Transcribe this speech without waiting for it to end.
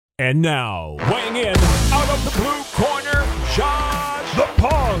And now, weighing in out of the blue corner, Josh the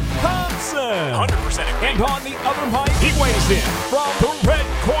Punk Thompson. 100% agree. And on the other mic, he weighs in from the red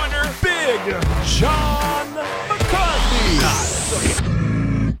corner, Big John McCarthy.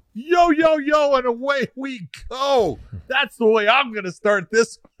 Yo, and away we go. That's the way I'm going to start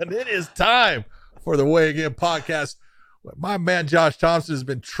this one. It is time for the Weighing In podcast. My man Josh Thompson has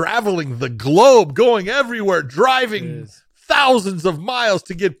been traveling the globe, going everywhere, driving thousands of miles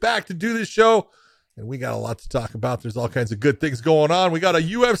to get back to do this show. And we got a lot to talk about. There's all kinds of good things going on. We got a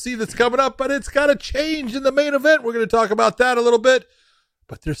UFC that's coming up, but it's got to change in the main event. We're going to talk about that a little bit.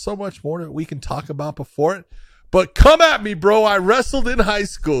 But there's so much more that we can talk about before it. But come at me, bro. I wrestled in high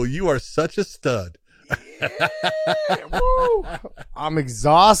school. You are such a stud. Woo. I'm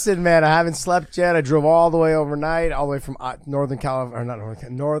exhausted, man. I haven't slept yet. I drove all the way overnight, all the way from North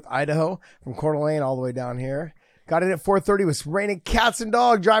Idaho, from Coeur d'Alene all the way down here. Got in at 4:30. It was raining cats and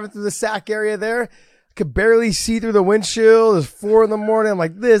dogs driving through the Sac area there. I could barely see through the windshield. It was 4 a.m. I'm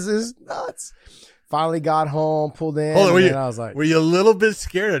like, this is nuts. Finally got home, pulled in. Hold on, I was like, were you a little bit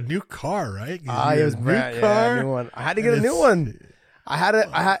scared? A new car, right? It was brand new car. Yeah, a new one. I had to get a new one.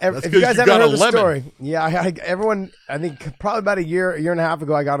 If you guys haven't heard the story, everyone, I think probably about a year and a half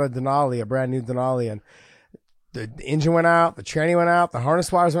ago, I got a Denali, a brand new Denali, and the engine went out, the tranny went out, the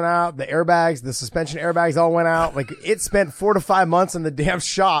harness wires went out, the airbags, the suspension airbags all went out. Like, it spent 4 to 5 months in the damn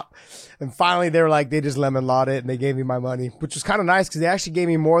shop. And finally, they were like, they just lemon lawed it and they gave me my money, which was kind of nice because they actually gave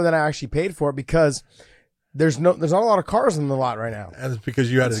me more than I actually paid for it because there's not a lot of cars in the lot right now. And it's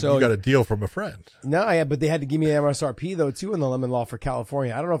because you got a deal from a friend. No, yeah, but they had to give me an MSRP though too in the lemon law for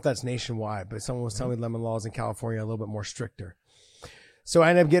California. I don't know if that's nationwide, but someone was telling me lemon laws in California are a little bit more stricter. So I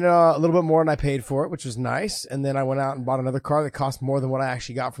ended up getting a little bit more than I paid for it, which was nice. And then I went out and bought another car that cost more than what I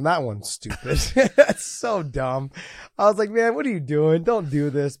actually got from that one. Stupid. That's so dumb. I was like, man, what are you doing? Don't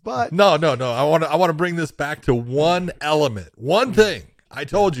do this. But no. I want to bring this back to one element. One thing. I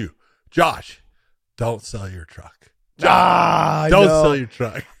told you, Josh, don't sell your truck. Don't sell your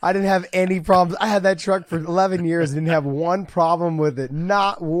truck. I didn't have any problems. I had that truck for 11 years. Didn't have one problem with it.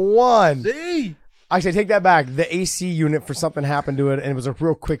 Not one. See? Actually, I take that back. The AC unit for something happened to it, and it was a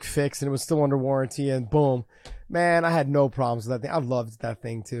real quick fix, and it was still under warranty, and boom. Man, I had no problems with that thing. I loved that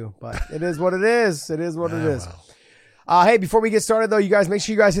thing, too. But it is what it is. It is what it is. Well. Hey, before we get started, though, you guys, make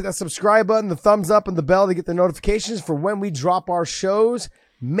sure you guys hit that subscribe button, the thumbs up, and the bell to get the notifications for when we drop our shows.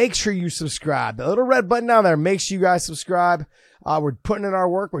 Make sure you subscribe. The little red button down there, make sure you guys subscribe. We're putting in our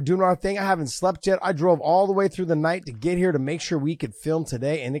work. We're doing our thing. I haven't slept yet. I drove all the way through the night to get here to make sure we could film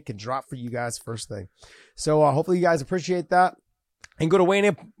today and it could drop for you guys first thing. So hopefully you guys appreciate that. And go to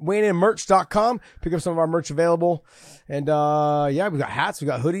weighingin.merch.com. Pick up some of our merch available. And we got hats, we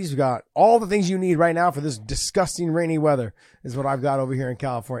got hoodies, we got all the things you need right now for this disgusting rainy weather is what I've got over here in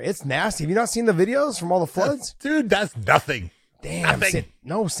California. It's nasty. Have you not seen the videos from all the floods? Dude, that's nothing. Damn.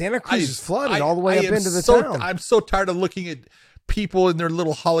 Santa Cruz is flooded all the way up into the town. I'm so tired of looking at people in their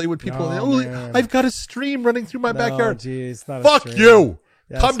little Hollywood people. I've got a stream running through my backyard. Geez, not Fuck you.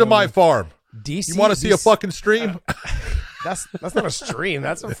 Come to my farm. DC, you want to see a fucking stream? That's not a stream.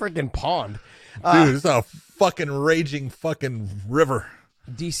 That's a freaking pond. Dude, it's a fucking raging fucking river.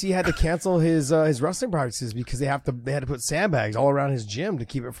 DC had to cancel his wrestling practices because they had to put sandbags all around his gym to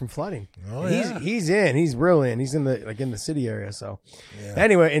keep it from flooding. Oh, he's real in. He's in the city area. So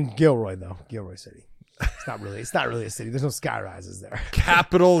anyway, in Gilroy City. It's not really a city. There's no sky rises there.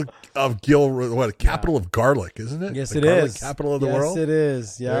 Capital of Gilroy, capital of garlic, isn't it? Yes, it is. Capital of the world. Yes, it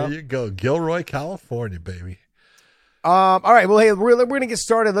is. Yeah. There you go. Gilroy, California, baby. All right. Well, hey, we're going to get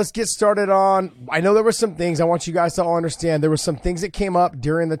started. Let's get started on, I know there were some things I want you guys to all understand. There were some things that came up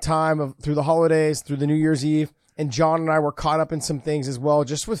during the time through the holidays, through the New Year's Eve. And John and I were caught up in some things as well,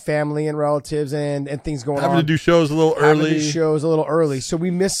 just with family and relatives and things going on. Having to do shows a little early. So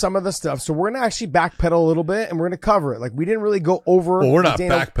we missed some of the stuff. So we're going to actually backpedal a little bit and we're going to cover it. Like, we didn't really go over. Well, we're not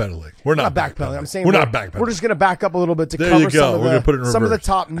backpedaling. We're not backpedaling. I'm saying we're not backpedaling. We're just going to back up a little bit to cover some of the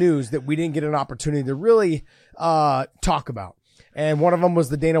top news that we didn't get an opportunity to really talk about. And one of them was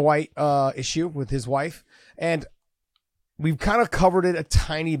the Dana White issue with his wife. And we've kind of covered it a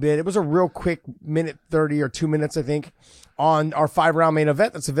tiny bit. It was a real quick 1:30 or 2 minutes, I think, on our 5-round main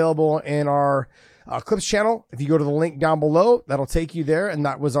event that's available in our Clips channel. If you go to the link down below, that'll take you there. And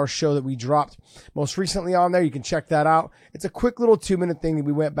that was our show that we dropped most recently on there. You can check that out. It's a quick little 2-minute thing that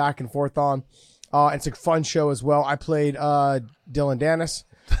we went back and forth on. It's a fun show as well. I played Dylan Dennis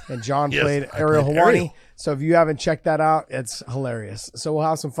and John played Ariel Helwani. So if you haven't checked that out, it's hilarious. So we'll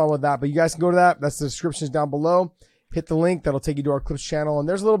have some fun with that. But you guys can go to that. That's the descriptions down below. Hit the link. That'll take you to our Clips channel. And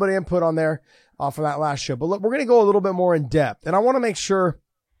there's a little bit of input on there from that last show. But look, we're going to go a little bit more in depth. And I want to make sure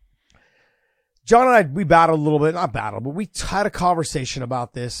John and I, we battled a little bit, not battled, but we had a conversation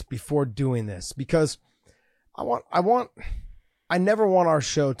about this before doing this because I never want our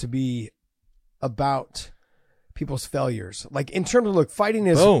show to be about people's failures. Like in terms of, look, fighting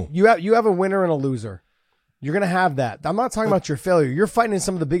is, you have a winner and a loser. You're going to have that. I'm not talking about your failure. You're fighting in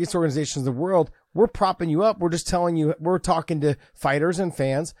some of the biggest organizations in the world. We're propping you up. We're just telling you, we're talking to fighters and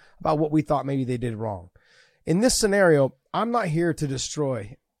fans about what we thought maybe they did wrong. In this scenario, I'm not here to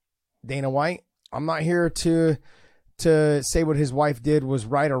destroy Dana White. I'm not here to say what his wife did was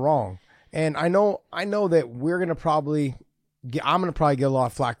right or wrong. And I know that I'm going to probably get a lot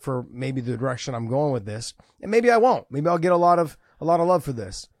of flack for maybe the direction I'm going with this. And maybe I won't. Maybe I'll get a lot of love for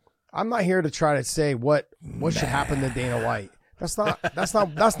this. I'm not here to try to say what should happen to Dana White. That's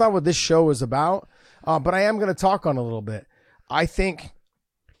not what this show is about. But I am going to talk on a little bit. I think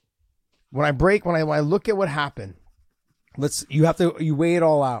when I look at what happened, you weigh it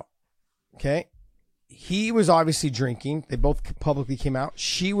all out. Okay. He was obviously drinking. They both publicly came out.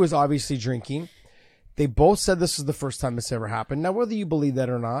 She was obviously drinking. They both said this is the first time this ever happened. Now, whether you believe that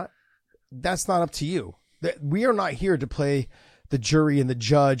or not, that's not up to you. We are not here to play the jury and the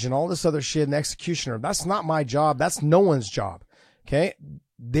judge and all this other shit and the executioner. That's not my job. That's no one's job. Okay.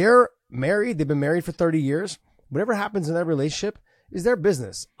 They're married. They've been married for 30 years. Whatever happens in that relationship is their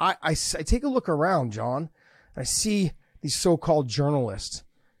business. I take a look around, John, and I see these so-called journalists,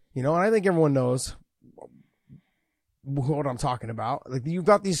 and I think everyone knows what I'm talking about. Like, you've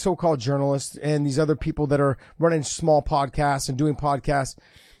got these so-called journalists and these other people that are running small podcasts and doing podcasts,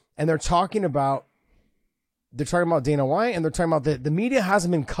 and they're talking about Dana White, and they're talking about the media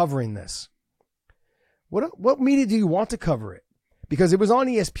hasn't been covering this. What media do you want to cover it? Because it was on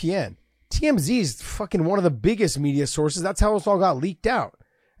ESPN. TMZ is fucking one of the biggest media sources. That's how it all got leaked out.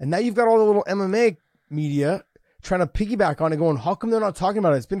 And now you've got all the little MMA media trying to piggyback on it, going, how come they're not talking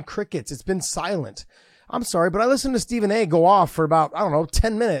about it? It's been crickets. It's been silent. I'm sorry, but I listened to Stephen A. go off for about,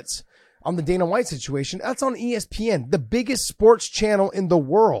 10 minutes on the Dana White situation. That's on ESPN, the biggest sports channel in the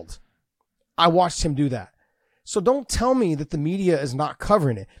world. I watched him do that. So don't tell me that the media is not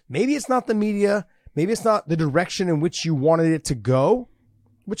covering it. Maybe it's not the media. Maybe it's not the direction in which you wanted it to go,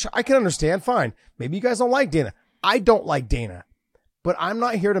 which I can understand. Fine. Maybe you guys don't like Dana. I don't like Dana, but I'm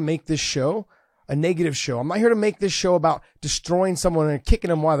not here to make this show a negative show. I'm not here to make this show about destroying someone and kicking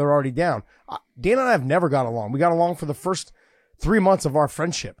them while they're already down. Dana and I have never got along. We got along for the first 3 months of our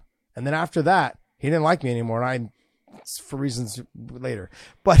friendship. And then after that, he didn't like me anymore. And for reasons later,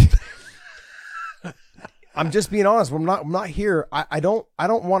 but I'm just being honest. I'm not here. I don't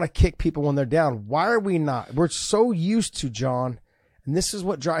want to kick people when they're down. Why are we not? We're so used to, John, and this is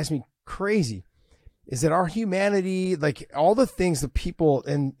what drives me crazy, is that our humanity, like all the things that people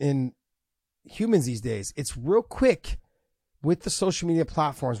in humans these days, it's real quick with the social media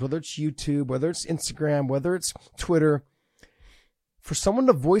platforms, whether it's YouTube, whether it's Instagram, whether it's Twitter, for someone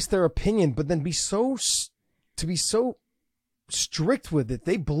to voice their opinion, but then be so strict with it.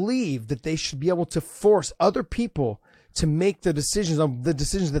 They believe that they should be able to force other people to make the decisions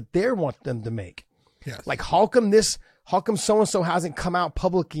that they want them to make. Yes. Like, how come so-and-so hasn't come out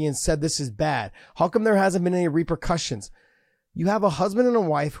publicly and said this is bad? How come there hasn't been any repercussions? You have a husband and a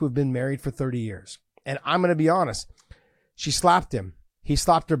wife who have been married for 30 years. And I'm going to be honest. She slapped him. He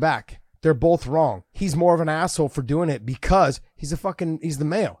slapped her back. They're both wrong. He's more of an asshole for doing it because he's the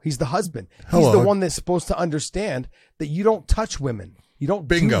male. He's the husband. He's the one that's supposed to understand that you don't touch women. You don't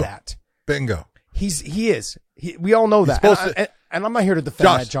do that. Bingo. He is. We all know that. And I'm not here to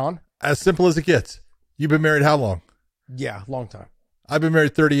defend that, John. As simple as it gets. You've been married how long? Yeah, long time. I've been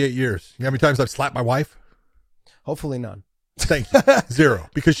married 38 years. You know how many times I've slapped my wife? Hopefully none. Thank you. 0.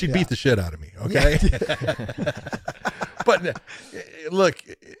 Because she'd beat the shit out of me. Okay. Yeah. But look,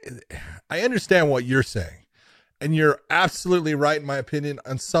 I understand what you're saying, and you're absolutely right. In my opinion,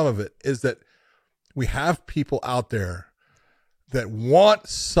 on some of it is that we have people out there that want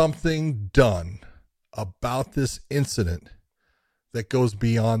something done about this incident that goes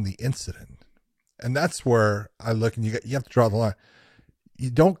beyond the incident. And that's where I look, and you have to draw the line.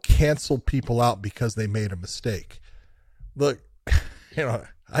 You don't cancel people out because they made a mistake. Look,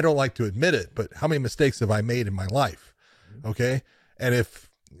 I don't like to admit it, but how many mistakes have I made in my life? Okay. And if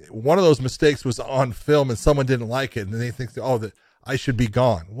one of those mistakes was on film and someone didn't like it and they think, that I should be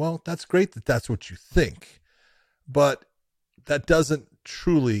gone. Well, that's great that that's what you think, but that doesn't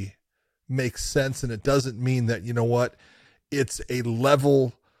truly make sense. And it doesn't mean that, it's a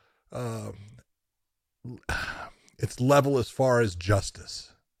level, it's level as far as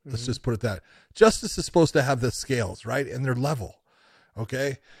justice. Let's just put it that. Justice is supposed to have the scales, right? And they're level.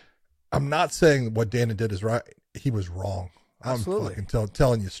 Okay. I'm not saying what Dana did is right. He was wrong. Absolutely. I'm fucking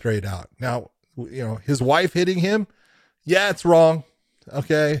telling you straight out. Now, his wife hitting him. Yeah, it's wrong.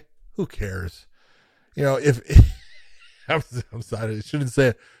 Okay. Who cares? If I'm sorry, I shouldn't say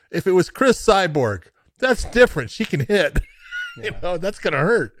it. If it was Chris Cyborg, that's different. She can hit. Yeah. That's going to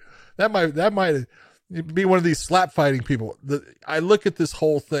hurt. That might be one of these slap fighting people. I look at this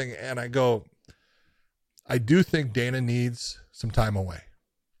whole thing and I go, I do think Dana needs some time away.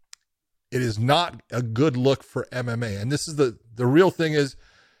 It is not a good look for MMA. And this is the real thing is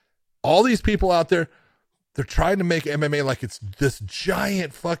all these people out there, they're trying to make MMA like it's this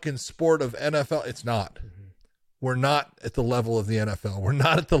giant fucking sport of NFL. It's not. Mm-hmm. We're not at the level of the NFL. We're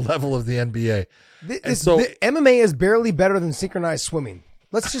not at the level of the NBA. The MMA is barely better than synchronized swimming.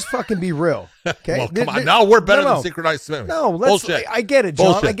 Let's just fucking be real. Okay. Well, come on. Now we're better than synchronized swimming. No, bullshit. I get it,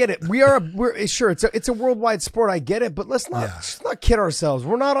 John. Bullshit. I get it. We're sure it's a worldwide sport. I get it, but let's not kid ourselves.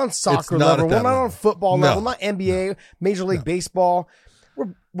 We're not on soccer level. We're not on football level. Not NBA, Major League Baseball.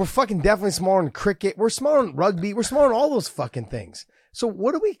 We're fucking definitely smaller in cricket. We're smaller in rugby. We're smaller in all those fucking things. So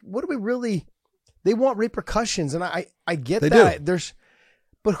what do we really? They want repercussions, and I get that. Do.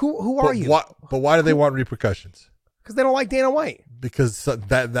 But who are you? But why do they want repercussions? Because they don't like Dana White. Because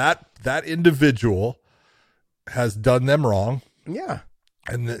that individual has done them wrong. Yeah.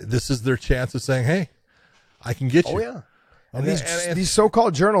 And this is their chance of saying, hey, I can get you. Oh, yeah. And these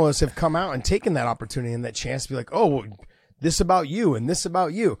so-called journalists have come out and taken that opportunity and that chance to be like, oh, well, this about you and this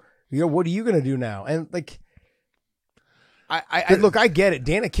about you. What are you going to do now? And like, I get it.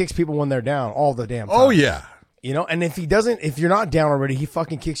 Dana kicks people when they're down all the damn time. Oh, yeah. And if you're not down already, he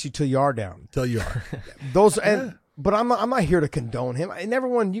fucking kicks you till you are down. Till you are. But I'm not here to condone him. And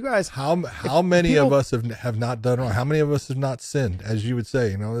everyone, you guys. How many of us have not done wrong? How many of us have not sinned, as you would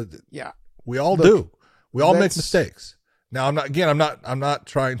say? Yeah, we all do. We all make mistakes. Now, I'm not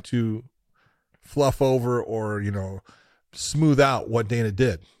trying to fluff over or smooth out what Dana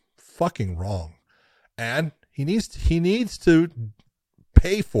did. Fucking wrong, and he needs to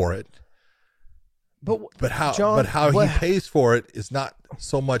pay for it. But how he pays for it is not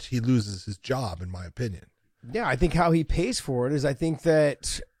so much he loses his job, in my opinion. Yeah, I think how he pays for it is I think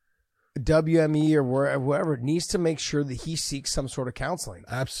that WME or wherever needs to make sure that he seeks some sort of counseling.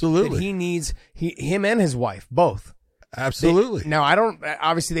 Absolutely. That he needs him and his wife, both. Absolutely. Now,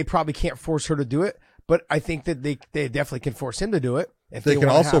 obviously they probably can't force her to do it, but I think that they definitely can force him to do it. If they can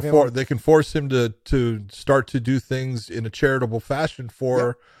also they can force him to start to do things in a charitable fashion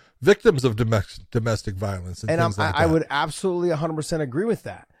for victims of domestic violence and things like that. I would absolutely 100% agree with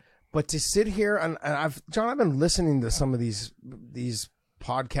that. But to sit here and I've been listening to some of these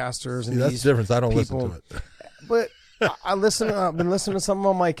podcasters and that's these the difference. I don't people, listen to it. But I've been listening to some of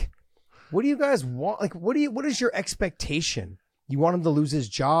them. Like, what do you guys want? Like, what is your expectation? You want him to lose his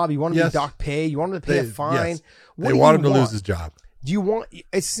job? You want him to dock pay? You want him to pay a fine? Yes. They want him to lose his job. Do you want?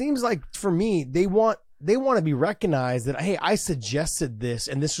 It seems like for me, they want to be recognized that, hey, I suggested this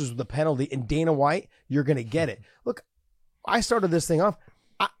and this was the penalty, and Dana White, you're going to get it. Look, I started this thing off.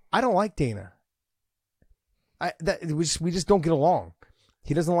 I don't like Dana. We just don't get along.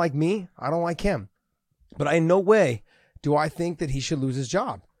 He doesn't like me. I don't like him. But in no way do I think that he should lose his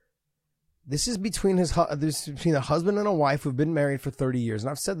job. This is between between a husband and a wife who've been married for 30 years. And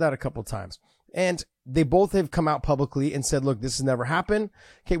I've said that a couple of times. And they both have come out publicly and said, look, this has never happened.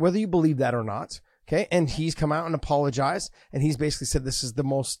 Okay, whether you believe that or not. Okay, and he's come out and apologized. And he's basically said, this is the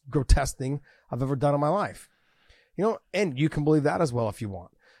most grotesque thing I've ever done in my life. And you can believe that as well if you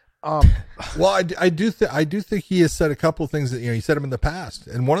want. Well, I do think he has said a couple of things that he said them in the past,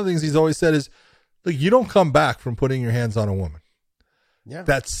 and one of the things he's always said is, look, you don't come back from putting your hands on a woman. Yeah,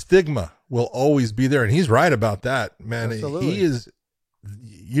 that stigma will always be there, and he's right about that, man. Absolutely. He is.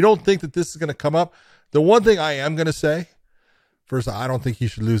 You don't think that this is going to come up? The one thing I am going to say, first, I don't think he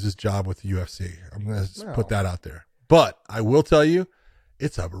should lose his job with the UFC. I'm going to put that out there, but I will tell you,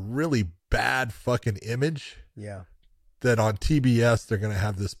 it's a really bad fucking image. Yeah. That on TBS they're going to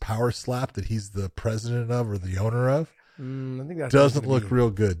have this power slap that he's the president of or the owner of. I think that doesn't look real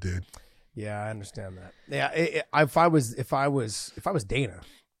good, dude. Yeah, I understand that. Yeah, if I was Dana,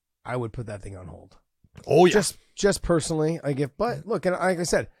 I would put that thing on hold. Oh yeah, just personally, but look, and like I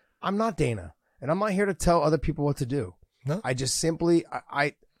said, I'm not Dana, and I'm not here to tell other people what to do. No, I just simply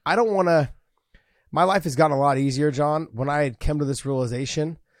I don't want to. My life has gotten a lot easier, John, when I had come to this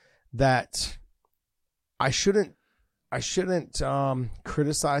realization that I shouldn't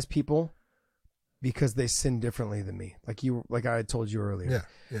criticize people because they sin differently than me. Like I had told you earlier.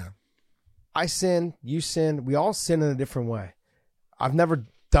 Yeah. I sin, you sin, we all sin in a different way. I've never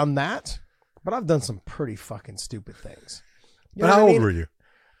done that, but I've done some pretty fucking stupid things. But how old were you?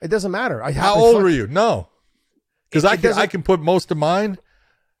 It doesn't matter. How old were you? No. Because I can put most of mine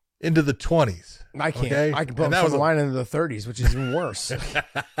into the 20s. I can't. Okay? I can put from the line into the 30s, which is even worse.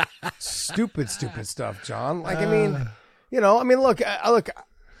 Stupid stuff, John. Like, I mean, look,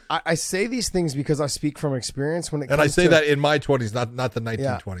 I say these things because I speak from experience when it comes to... And I say that in my 20s, not the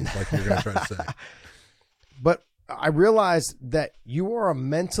 1920s, like you're going to try to say. But I realized that you are a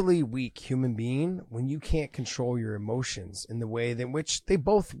mentally weak human being when you can't control your emotions in the way in which they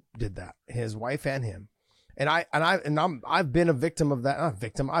both did that, his wife and him. And I've been a victim of that. Not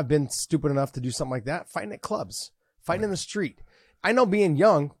victim. I've been stupid enough to do something like that, fighting at clubs, fighting in the street. I know being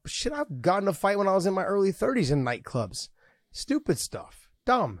young, but shit, I've gotten a fight when I was in my early 30s in nightclubs. Stupid stuff.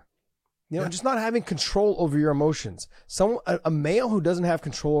 Dumb. Just not having control over your emotions. A male who doesn't have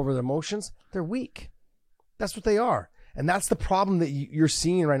control over their emotions, they're weak. That's what they are. And that's the problem that you're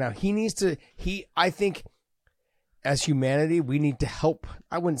seeing right now. I think as humanity, we need to help.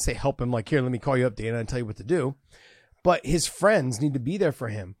 I wouldn't say help him like, here, let me call you up, Dana, and tell you what to do. But his friends need to be there for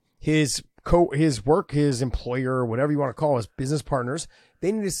him. His work, his employer, whatever you want to call his business partners,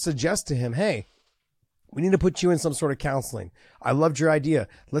 they need to suggest to him, hey, we need to put you in some sort of counseling. I loved your idea.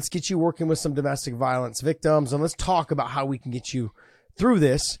 Let's get you working with some domestic violence victims, and let's talk about how we can get you through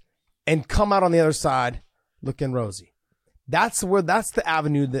this and come out on the other side looking rosy. That's the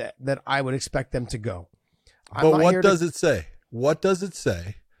avenue that I would expect them to go. But what does it say? What does it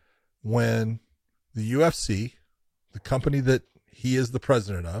say when the UFC, the company that he is the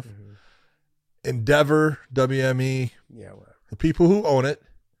president of, Endeavor, WME, the people who own it,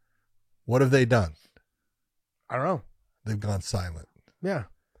 what have they done? I don't know. They've gone silent. Yeah.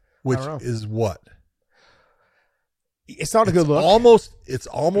 Which is what? It's not a good look. It's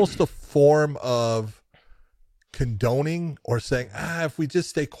almost a form of condoning or saying, if we just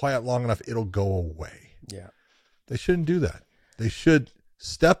stay quiet long enough, it'll go away. Yeah. They shouldn't do that. They should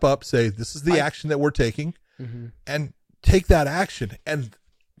step up, say, this is the action that we're taking, and take that action and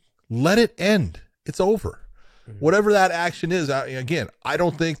let it end. It's over. Whatever that action is, again, I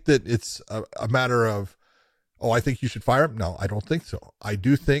don't think that it's a matter of, I think you should fire him. No, I don't think so. I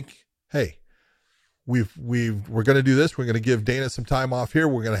do think, hey, we're going to do this. We're going to give Dana some time off here.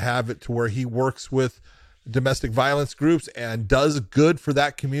 We're going to have it to where he works with domestic violence groups and does good for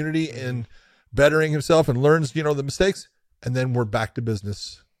that community in bettering himself and learns, the mistakes. And then we're back to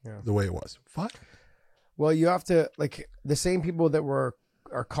business the way it was. Fine. Well, you have to, like, the same people that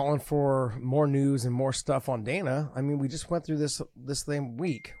are calling for more news and more stuff on Dana. I mean, we just went through this same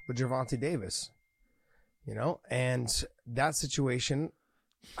week with Gervonta Davis, and that situation,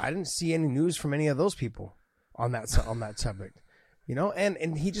 I didn't see any news from any of those people on that subject,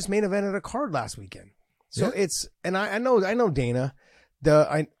 and he just main evented a card last weekend. So I know Dana,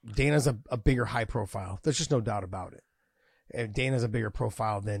 Dana's a bigger high profile. There's just no doubt about it. And Dana's a bigger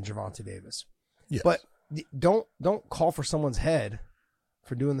profile than Gervonta Davis. Yes. But don't call for someone's head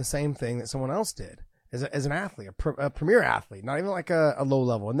for doing the same thing that someone else did as an athlete, a premier athlete, not even like a low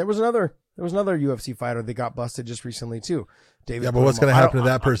level. And there was another UFC fighter that got busted just recently too. David. Yeah, but what's going to happen to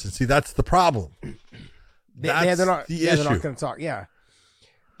that person? See, that's the problem. They're not going to talk. Yeah.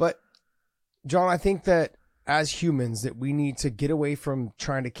 But John, I think that as humans that we need to get away from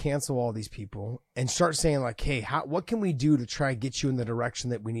trying to cancel all these people and start saying like, hey, what can we do to try and get you in the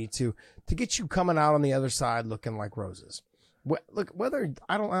direction that we need to get you coming out on the other side looking like roses? Look,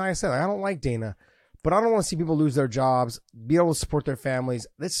 I don't like Dana, but I don't want to see people lose their jobs, be able to support their families.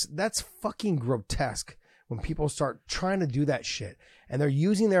 That's fucking grotesque when people start trying to do that shit and they're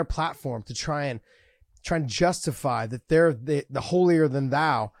using their platform to try and justify that they're the holier than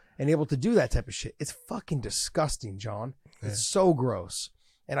thou and able to do that type of shit. It's fucking disgusting, John. Yeah. It's so gross.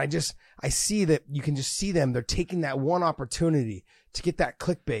 And I see that you can just see them. They're taking that one opportunity to get that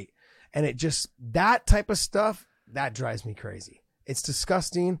clickbait. And that type of stuff, that drives me crazy. It's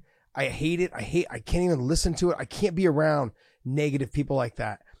disgusting. I hate it. I can't even listen to it. I can't be around negative people like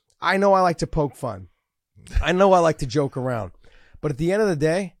that. I know I like to poke fun. I know I like to joke around. But at the end of the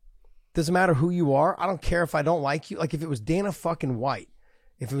day, doesn't matter who you are. I don't care if I don't like you. Like if it was Dana fucking White,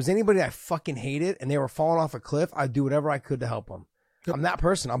 if it was anybody I fucking hated and they were falling off a cliff, I'd do whatever I could to help them. Yep. I'm that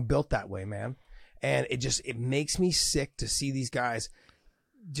person. I'm built that way, man. And it makes me sick to see these guys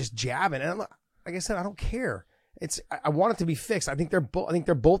just jabbing. And like I said, I don't care. I want it to be fixed. I think they're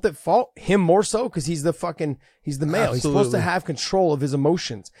both at fault. Him more so because he's the male. Absolutely. He's supposed to have control of his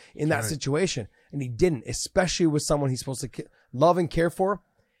emotions in that situation, and he didn't. Especially with someone he's supposed to love and care for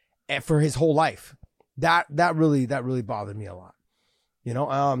his whole life. That really bothered me a lot.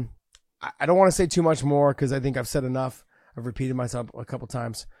 I don't want to say too much more because I think I've said enough. I've repeated myself a couple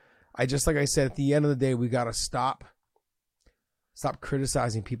times. Like I said, at the end of the day, we got to stop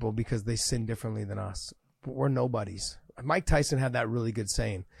criticizing people because they sin differently than us. We're nobodies. Mike Tyson had that really good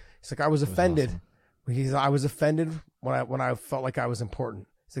saying. He's like, I was offended. Awesome. I was offended when I felt like I was important.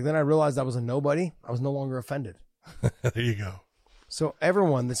 He's like, then I realized I was a nobody. I was no longer offended. There you go. So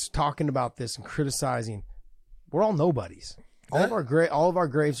everyone that's talking about this and criticizing, we're all nobodies. All of our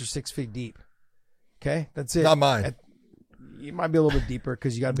graves are 6 feet deep. Okay, that's it. Not mine. You might be a little bit deeper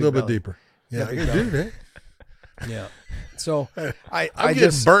because you got a little bit deeper. Yeah, dude. Eh? Yeah. So I'm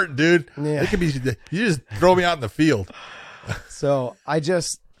getting burnt, dude. Yeah. It could be. You just throw me out in the field. So I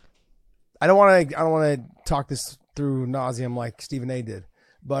don't want to talk this through nauseum like Stephen A. did,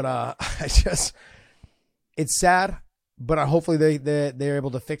 but it's sad. But hopefully they're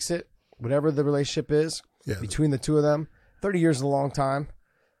able to fix it, whatever the relationship is between the two of them. 30 years is a long time.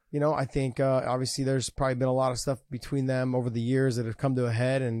 You know, I think obviously there's probably been a lot of stuff between them over the years that have come to a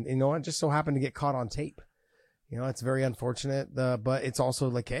head, and you know, it just so happened to get caught on tape. You know, it's very unfortunate, but it's also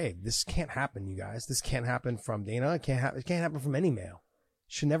like, hey, this can't happen, you guys. This can't happen from Dana. It can't happen from any male.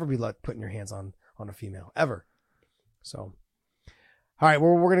 Should never be putting your hands on a female ever. So, all right,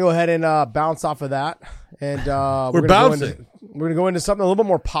 we're gonna go ahead and bounce off of that, and we're bouncing. We're gonna go into something a little bit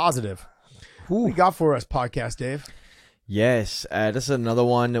more positive. What we got for us, podcast Dave? Yes, this is another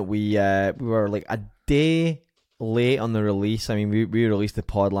one that we were like a day late on the release. I mean, we released the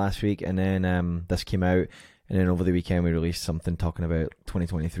pod last week, and then this came out, and then over the weekend we released something talking about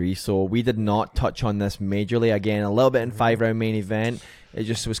 2023. So we did not touch on this majorly. Again, a little bit in 5-round main event. It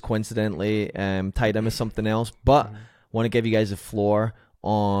just was coincidentally tied in with something else. But want to give you guys the floor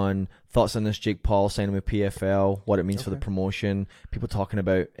on thoughts on this Jake Paul signing with PFL, what it means for the promotion. People talking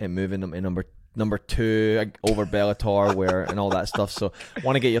about it moving them in number 2 over Bellator, and all that stuff. So,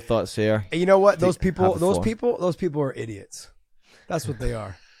 want to get your thoughts here. And you know what? Those people are idiots. That's what they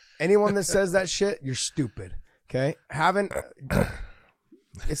are. Anyone that says that shit, you're stupid. Okay,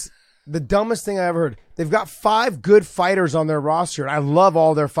 it's the dumbest thing I ever heard. They've got 5 good fighters on their roster, and I love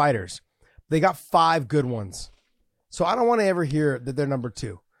all their fighters. They got 5 good ones, so I don't want to ever hear that they're number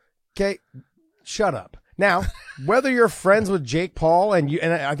 2. Okay, shut up. Now, whether you're friends with Jake Paul and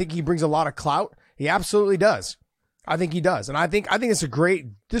I think he brings a lot of clout, he absolutely does. I think he does. And I think this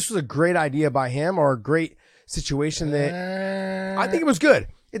was a great idea by him, or a great situation that I think it was good.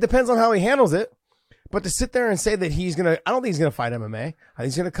 It depends on how he handles it. But to sit there and say that I don't think he's going to fight MMA. I think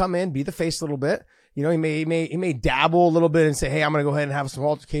he's going to come in, be the face a little bit. You know, he may dabble a little bit and say, hey, I'm going to go ahead and have some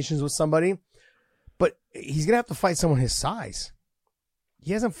altercations with somebody. But he's going to have to fight someone his size.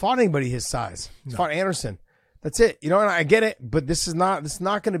 He hasn't fought anybody his size. He's fought Anderson. That's it. You know, and I get it, but this is not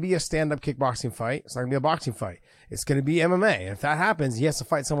going to be a stand-up kickboxing fight. It's not going to be a boxing fight. It's going to be MMA. And if that happens, he has to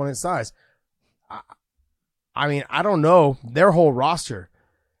fight someone his size. I mean, I don't know their whole roster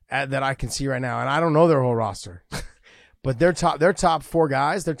that I can see right now, and I don't know their whole roster. But their top 4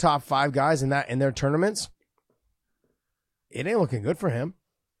 guys, their top 5 guys in their tournaments, it ain't looking good for him.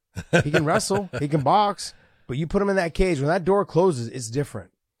 He can wrestle, he can box. But you put him in that cage, when that door closes, it's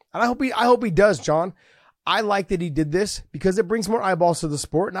different. And I hope he does, John. I like that he did this because it brings more eyeballs to the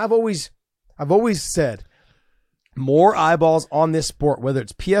sport. And I've always said more eyeballs on this sport, whether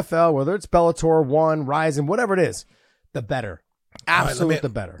it's PFL, whether it's Bellator, One, Ryzen, whatever it is, the better. Absolutely the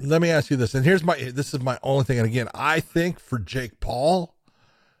better. Let me ask you this. And this is my only thing. And again, I think for Jake Paul,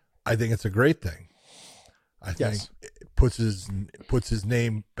 I think it's a great thing. I think it puts his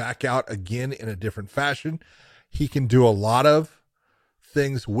name back out again in a different fashion. He can do a lot of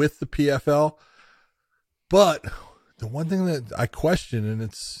things with the PFL, but the one thing that I question, and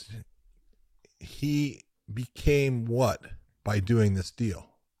it's he became what by doing this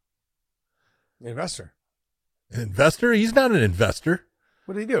deal? Investor. An investor? He's not an investor.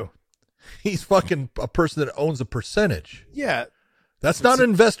 What did he do? He's fucking a person that owns a percentage. Yeah. That's not an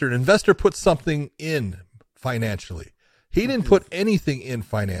investor. An investor puts something in financially. He didn't put anything in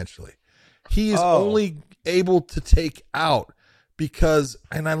financially. He is only able to take out because,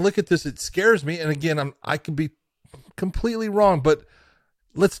 and I look at this, it scares me. And again, I can be completely wrong, but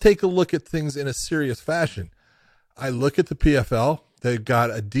let's take a look at things in a serious fashion. I look at the PFL. They've got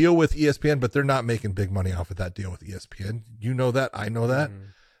a deal with ESPN, but they're not making big money off of that deal with ESPN. You know that. I know that.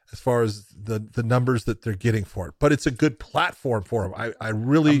 As far as the numbers that they're getting for it. But it's a good platform for them. I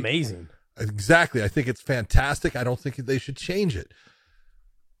really... Amazing. Exactly. I think it's fantastic. I don't think they should change it.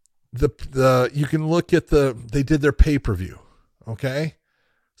 You can look at they did their pay-per-view. Okay.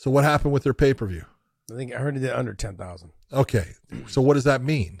 So what happened with their pay-per-view? I think I heard it did under 10,000. Okay. So what does that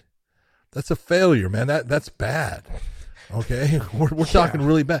mean? That's a failure, man. That's bad. Okay. We're talking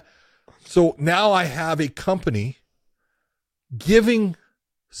really bad. So now I have a company giving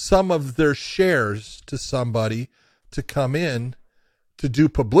some of their shares to somebody to come in to do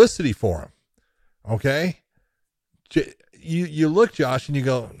publicity for them. Okay. You look, Josh, and you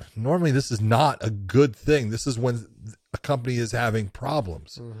go, normally this is not a good thing. This is when a company is having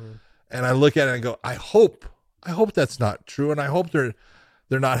problems. Mm-hmm. And I look at it and go, I hope that's not true. And I hope they're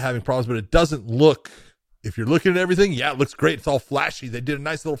not having problems, but it doesn't look, if you're looking at everything, yeah, it looks great. It's all flashy. They did a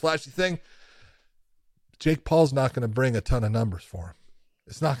nice little flashy thing. Jake Paul's not going to bring a ton of numbers for him.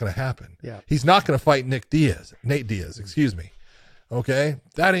 It's not going to happen. Yeah. He's not going to fight Nate Diaz, excuse me. Okay?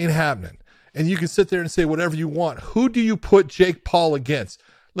 That ain't happening. And you can sit there and say whatever you want. Who do you put Jake Paul against?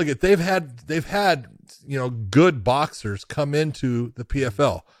 Look, they've had good boxers come into the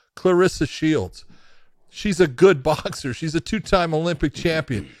PFL. Clarissa Shields. She's a good boxer. She's a 2-time Olympic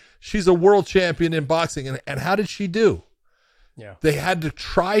champion. She's a world champion in boxing. And how did she do? Yeah. They had to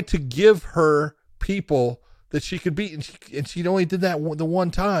try to give her people that she could beat, and she only did that the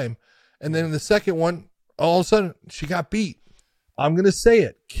one time. And then in the second one, all of a sudden, she got beat. I'm going to say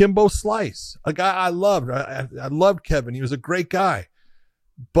it. Kimbo Slice, a guy I loved. I loved Kevin. He was a great guy.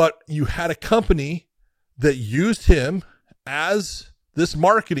 But you had a company that used him as this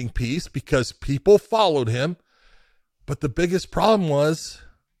marketing piece because people followed him. But the biggest problem was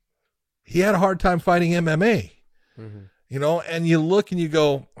he had a hard time fighting MMA. Mm-hmm. And you look and you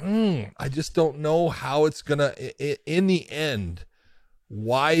go, I just don't know how it's going to, in the end,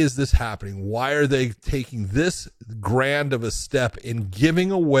 why is this happening? Why are they taking this grand of a step in giving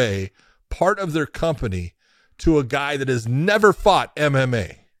away part of their company to a guy that has never fought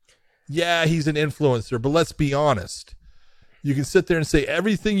MMA? Yeah, he's an influencer, but let's be honest. You can sit there and say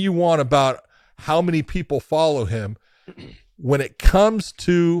everything you want about how many people follow him. When it comes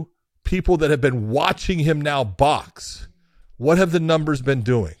to people that have been watching him now box, what have the numbers been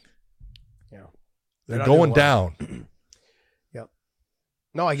doing? Yeah, they're going down. Yep.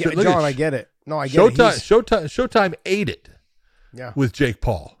 No, I get it, John. I get it. No, I get it. Showtime ate it. Yeah. With Jake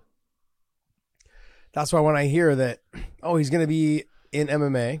Paul. That's why when I hear that, he's going to be in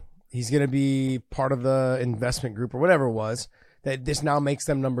MMA, he's going to be part of the investment group or whatever it was, that this now makes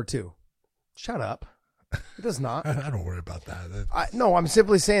them number 2. Shut up. It does not. I don't worry about that. No, I'm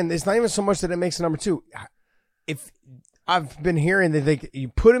simply saying it's not even so much that it makes it number 2. If I've been hearing that you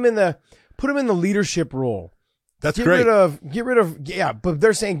put him in the leadership role. That's great. But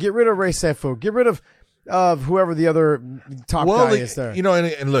they're saying get rid of Ray Sefo, get rid of whoever the other top guy is there.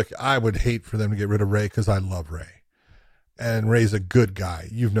 And look, I would hate for them to get rid of Ray because I love Ray. And Ray's a good guy.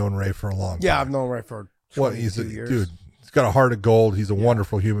 You've known Ray for a long time. Yeah, I've known Ray for 22 years. Dude, he's got a heart of gold. He's a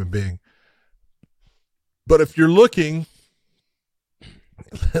wonderful human being. But if you're looking,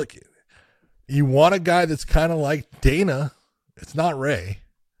 you want a guy that's kind of like Dana. It's not Ray,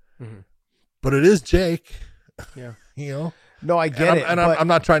 but it is Jake. Yeah, No, I get it. I'm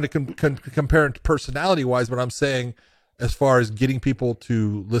not trying to compare it personality-wise, but I'm saying as far as getting people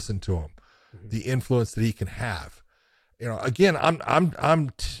to listen to him, the influence that he can have. Again, I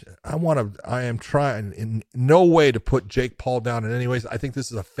am trying in no way to put Jake Paul down in any ways. I think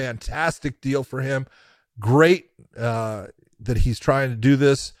this is a fantastic deal for him. Great that he's trying to do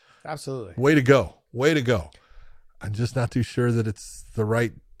this. Absolutely. Way to go. I'm just not too sure that it's the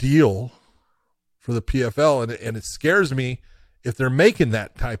right deal for the PFL. And it scares me if they're making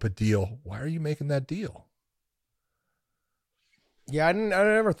that type of deal. Why are you making that deal? Yeah, I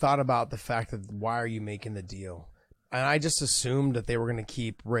never thought about the fact that why are you making the deal? And I just assumed that they were going to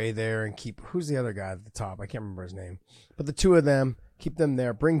keep Ray there and keep, who's the other guy at the top? I can't remember his name. But the two of them, keep them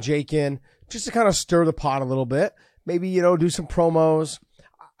there. Bring Jake in just to kind of stir the pot a little bit. Maybe, do some promos.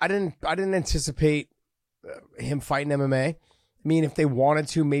 I didn't anticipate him fighting MMA. I mean, if they wanted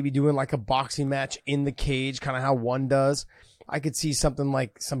to, maybe doing like a boxing match in the cage, kind of how one does. I could see something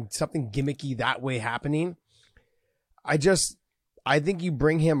like something gimmicky that way happening. I think you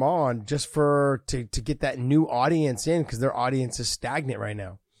bring him on just to get that new audience in because their audience is stagnant right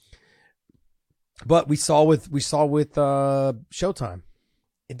now. But we saw with Showtime,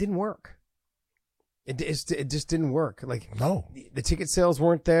 it didn't work. It just didn't work. Like no, the ticket sales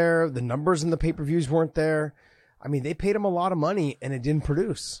weren't there. The numbers in the pay-per-views weren't there. I mean, they paid him a lot of money and it didn't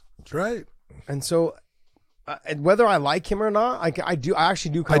produce. That's right. And so, whether I like him or not, I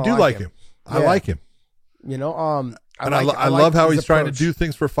actually do. I do like him. I like him. I love how he's trying to do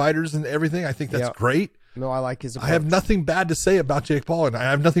things for fighters and everything. I think that's great. No, I like his approach. I have nothing bad to say about Jake Paul, and I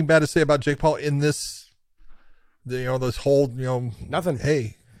have nothing bad to say about Jake Paul in this, this whole, nothing.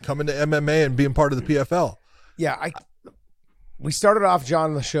 Hey, coming to MMA and being part of the PFL. Yeah, we started off, John,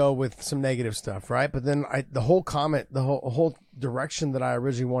 on the show with some negative stuff, right? But then the whole direction that I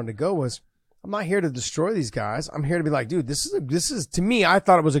originally wanted to go was, I'm not here to destroy these guys. I'm here to be like, dude, this is to me, I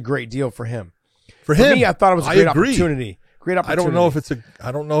thought it was a great deal for him. For me, I thought it was a great opportunity. Great opportunity. I don't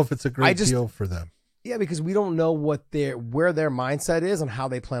know if it's a great deal for them. Yeah, because we don't know where their mindset is and how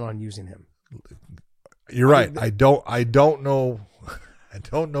they plan on using him. You're right. I don't know. I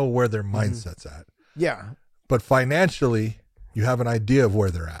don't know where their mindset's at. Yeah. But financially, you have an idea of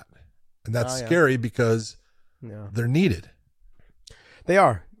where they're at. And that's scary because they're needed. They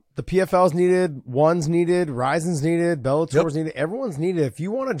are. The PFL's needed, One's needed, Ryzen's needed, Bellator's needed. Everyone's needed. If you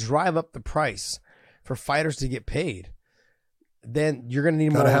want to drive up the price for fighters to get paid, then you're going to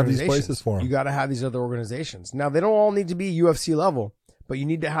need more organizations. Have these places for them. You got to have these other organizations. Now, they don't all need to be UFC level, but you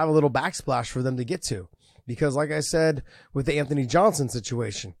need to have a little backsplash for them to get to. Because like I said, with the Anthony Johnson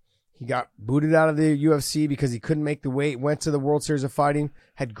situation, he got booted out of the UFC because he couldn't make the weight, went to the World Series of Fighting,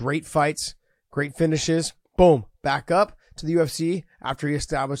 had great fights, great finishes, boom, back up to the UFC after he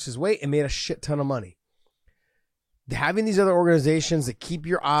established his weight and made a shit ton of money. Having these other organizations that keep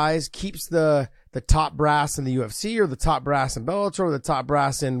your eyes, keeps the top brass in the UFC or the top brass in Bellator or the top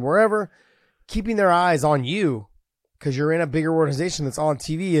brass in wherever, keeping their eyes on you because you're in a bigger organization that's on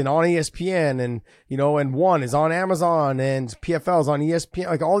TV and on ESPN and, and One is on Amazon and PFL is on ESPN.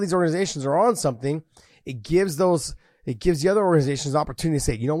 Like all these organizations are on something. It gives the other organizations the opportunity to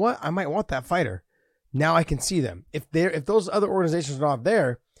say, you know what? I might want that fighter. Now I can see them. If those other organizations are not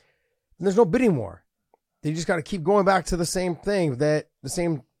there, then there's no bidding war. They just got to keep going back to the same thing, that the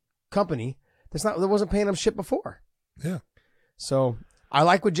same company that wasn't paying them shit before. Yeah. So I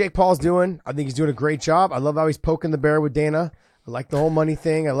like what Jake Paul's doing. I think he's doing a great job. I love how he's poking the bear with Dana. I like the whole money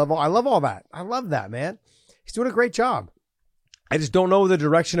thing. I love all that. I love that, man. He's doing a great job. I just don't know the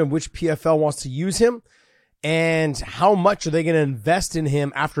direction of which PFL wants to use him and how much are they going to invest in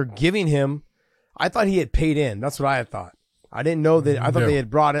him after giving him. I thought he had paid in. That's what I had thought. I didn't know that. I thought they had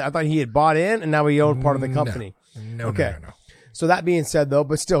brought it. I thought he had bought in and now he owned part of the company. No. Okay. No. So that being said, though,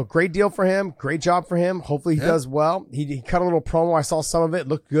 but still, great deal for him. Great job for him. Hopefully he does well. He cut a little promo. I saw some of it.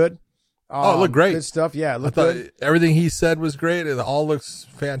 Looked good. It looked great. Good stuff. Yeah, it looked good. Everything he said was great. It all looks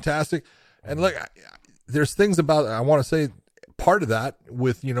fantastic. And look, there's things about, I want to say part of that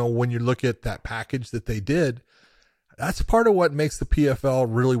with, when you look at that package that they did, that's part of what makes the PFL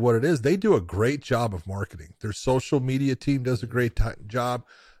really what it is. They do a great job of marketing. Their social media team does a great job.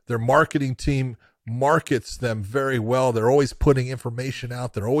 Their marketing team markets them very well. They're always putting information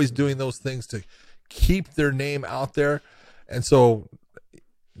out. They're always doing those things to keep their name out there. And so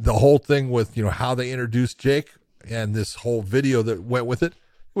the whole thing with, how they introduced Jake and this whole video that went with it,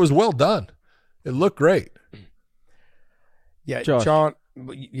 it was well done. It looked great. Yeah, Josh, John.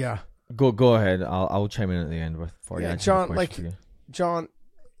 Yeah. Go ahead. I'll chime in at the end for you. Yeah, John,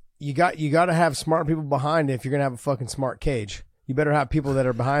 you got to have smart people behind it if you're gonna have a fucking smart cage. You better have people that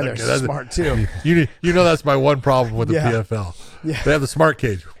are behind there smart too. That's my one problem with the PFL. Yeah. They have the smart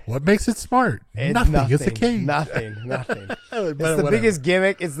cage. What makes it smart? Nothing. It's a cage. Nothing. It's the biggest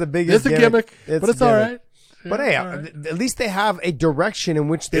gimmick. It's the biggest. It's a gimmick, but it's all right. But hey, at least they have a direction in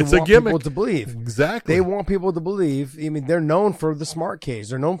which they want people to believe. Exactly. They want people to believe. I mean, they're known for the smart cage.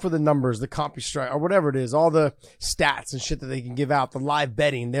 They're known for the numbers, the CompuStrike, or whatever it is, all the stats and shit that they can give out, the live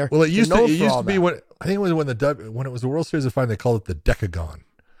betting. It used to be when it was the World Series of Fighting, they called it the Decagon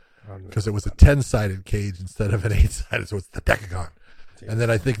because it was a 10-sided cage instead of an 8-sided, so it's the Decagon. And then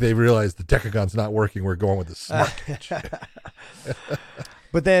I think they realized the Decagon's not working. We're going with the smart cage.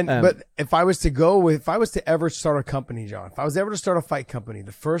 But then, if I was to ever start a company, John, if I was ever to start a fight company,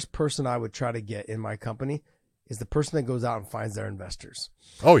 the first person I would try to get in my company is the person that goes out and finds their investors.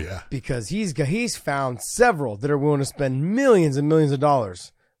 Oh yeah, because he's found several that are willing to spend millions and millions of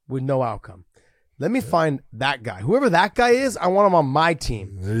dollars with no outcome. Let me find that guy. Whoever that guy is, I want him on my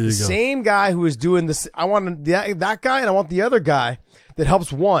team. The same guy who is doing this. I want that guy, and I want the other guy that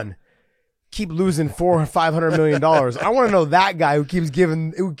helps one keep losing $400 or $500 million. I want to know that guy who keeps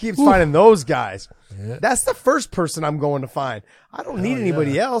finding those guys. Yeah. That's the first person I'm going to find. I don't need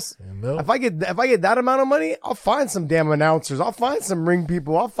anybody else. No. If I get that amount of money, I'll find some damn announcers. I'll find some ring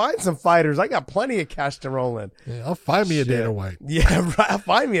people. I'll find some fighters. I got plenty of cash to roll in. Yeah, I'll find me a Dana White. Yeah, right. I'll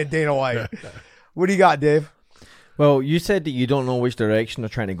find me a Dana White. What do you got, Dave? Well, you said that you don't know which direction they're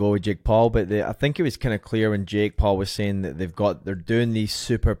trying to go with Jake Paul, but I think it was kind of clear when Jake Paul was saying that they're doing these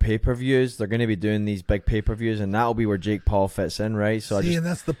super pay-per-views. They're going to be doing these big pay-per-views, and that'll be where Jake Paul fits in, right? So and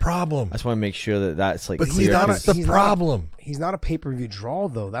that's the problem. I just want to make sure that's like. But that's the problem. He's not a pay-per-view draw,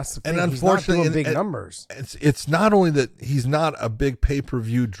 though. That's the thing. And unfortunately, he's not doing big numbers. It's not only that he's not a big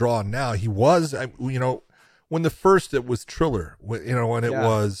pay-per-view draw now. He was, when the first it was Triller, when it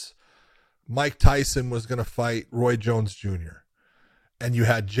was. Mike Tyson was going to fight Roy Jones Jr. And you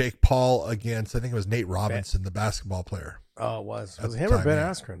had Jake Paul against, I think it was Nate Robinson, the basketball player. Oh, it was. Was it him or Ben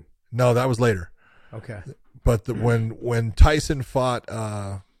Askren? No, that was later. Okay. But when Tyson fought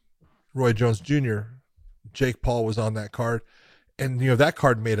Roy Jones Jr., Jake Paul was on that card. And, that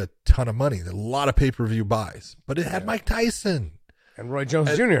card made a ton of money. A lot of pay-per-view buys. But it had Mike Tyson. And Roy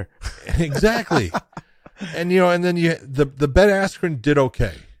Jones Jr. Exactly. And, and then the Ben Askren did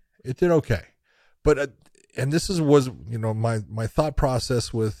okay. It did okay. But, and this was my thought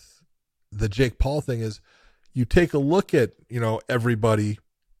process with the Jake Paul thing is you take a look at, everybody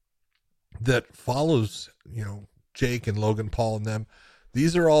that follows, Jake and Logan Paul and them.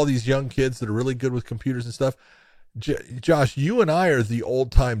 These are all these young kids that are really good with computers and stuff. Josh, you and I are the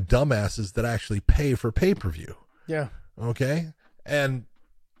old time dumbasses that actually pay for pay-per-view. Yeah. Okay. And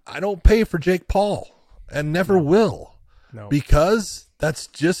I don't pay for Jake Paul and never will. No. Because that's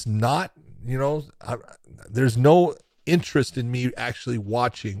just not, there's no interest in me actually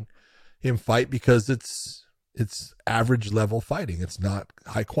watching him fight because it's average level fighting. It's not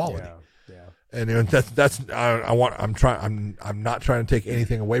high quality. Yeah. And I'm not trying to take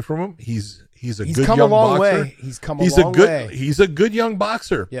anything away from him. He's a good come young a long boxer. way. He's come a long way. He's a good young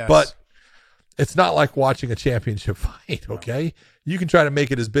boxer. Yes. But it's not like watching a championship fight, okay? You can try to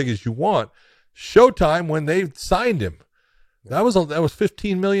make it as big as you want. Showtime, when they signed him, that was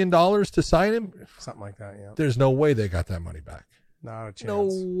 $15 million to sign him. Something like that, yeah. There's no way they got that money back. Not a chance. No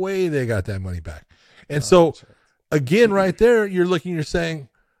way they got that money back. And so, again, right there, you're saying,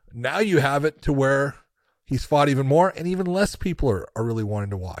 now you have it to where he's fought even more and even less people are really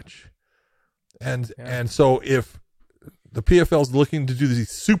wanting to watch. And so if the PFL is looking to do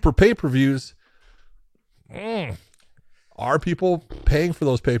these super pay-per-views, are people paying for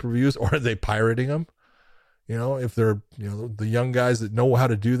those pay-per-views or are they pirating them? If they're, the young guys that know how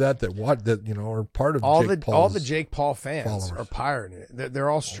to do that, are part of all Jake the Jake Paul fans followers are pirating it. They're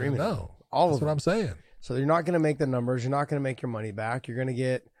all streaming. No, all that's of them. what I'm saying. So you're not going to make the numbers. You're not going to make your money back. You're going to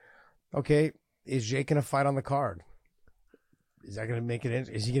get, okay, is Jake going to fight on the card? Is that going to make it?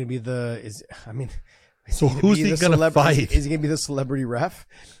 Is he going to be So who's he going to fight? Is he going to be the celebrity ref?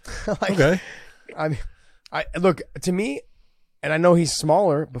 Okay. Look, to me, and I know he's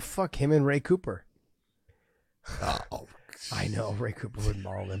smaller, but fuck him and Ray Cooper. Oh, I know Ray Cooper would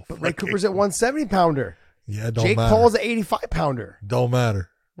maul him, but Ray Cooper's at 170 pounder. Yeah, don't Jake matter. Paul's at 85 pounder. Don't matter.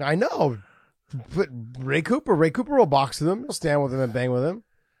 I know, but Ray Cooper will box with him. He'll stand with him and bang with him.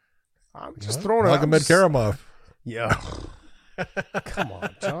 I'm just throwing it. Magomed Karamov. Yeah. Come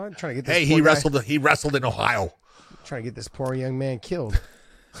on, John. I'm trying to get this. Hey, he wrestled in Ohio. Trying to get this poor young man killed.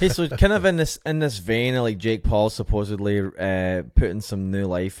 Hey, so kind of in this vein of like Jake Paul supposedly putting some new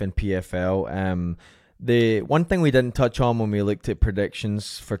life in PFL. The one thing we didn't touch on when we looked at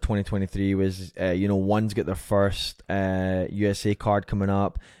predictions for 2023 was, one's got their first USA card coming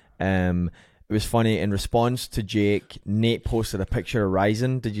up. It was funny, in response to Jake, Nate posted a picture of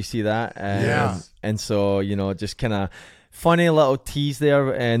Ryzen. Did you see that? Yeah. And so, just kind of funny little tease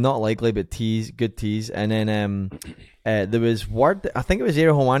there. Not likely, but good tease. And then there was word, I think it was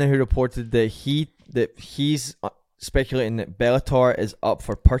Ariel Helwani who reported that he's speculating that Bellator is up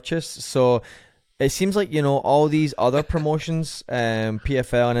for purchase. So it seems like, all these other promotions,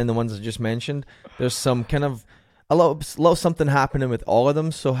 PFL and then the ones I just mentioned, there's some kind of a little something happening with all of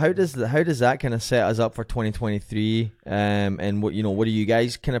them. So how does that kind of set us up for 2023? And what do you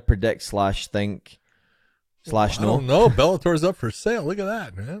guys kind of predict / think / know? I don't know. Bellator's up for sale. Look at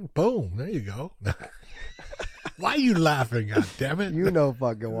that, man. Boom. There you go. Why are you laughing? God damn it. You know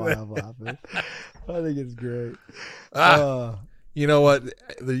fucking why I'm laughing. I think it's great. You know what?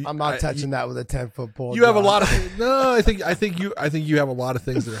 I'm not touching that with a 10-foot pole. You have a lot of no. I think you have a lot of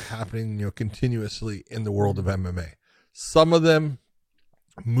things that are happening, continuously in the world of MMA. Some of them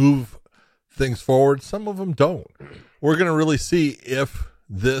move things forward. Some of them don't. We're going to really see if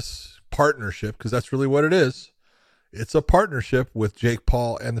this partnership, because that's really what it is. It's a partnership with Jake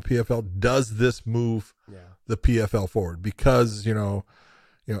Paul and the PFL. Does this move the PFL forward? Because I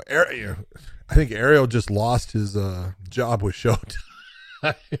think Ariel just lost his job with Showtime.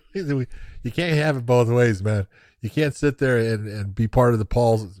 You can't have it both ways, man. You can't sit there and be part of the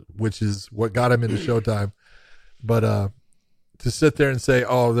Pauls, which is what got him into Showtime. But to sit there and say,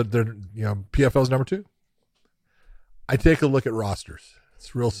 "Oh, they're PFL's number 2," I take a look at rosters.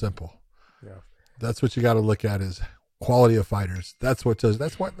 It's real simple. Yeah, that's what you got to look at is quality of fighters. That's what does.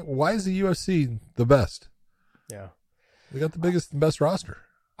 That's why is the UFC the best? Yeah, we got the biggest and best roster.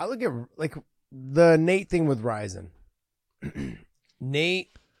 I look at like the Nate thing with Ryzen. Nate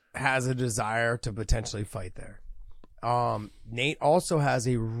has a desire to potentially fight there. Nate also has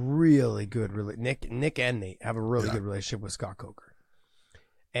a really good Nick and Nate have a really good relationship with Scott Coker,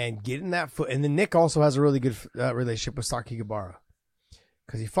 and getting that foot. And then Nick also has a really good relationship with Saki Gabara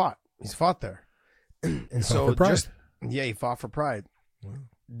because he's fought there, and so he fought for Pride. Wow.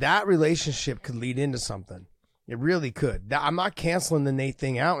 that relationship could lead into something. It really could. I'm not canceling the Nate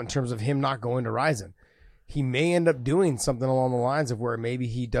thing out in terms of him not going to Rizin. He may end up doing something along the lines of where maybe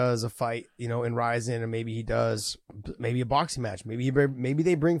he does a fight, in Rizin, and maybe he does a boxing match. Maybe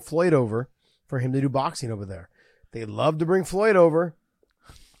they bring Floyd over for him to do boxing over there. They love to bring Floyd over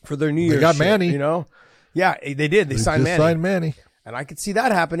for their New Year's. They got shit, Manny. Yeah, they did. They signed Manny. Signed Manny. And I could see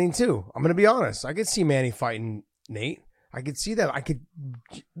that happening too. I'm going to be honest. I could see Manny fighting Nate. I could see that.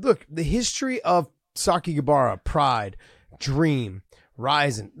 Look, the history of Saki Gabara, Pride, Dream,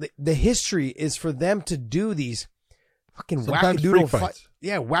 Rizin. The history is for them to do these fucking wackadoodle fights.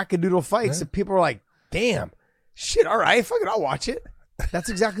 Yeah, wackadoodle fights that people are like, damn, shit, all right, fuck it, I'll watch it. That's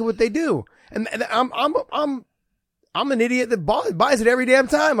exactly what they do. And I'm an idiot that buys it every damn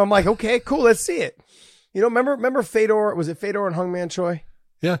time. I'm like, okay, cool, let's see it. Remember Fedor? Was it Fedor and Hungman Choi?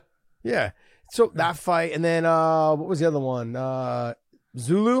 Yeah. Yeah. So that fight, and then what was the other one?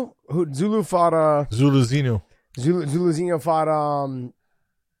 Zulu fought Zuluzinho. Zuluzinho fought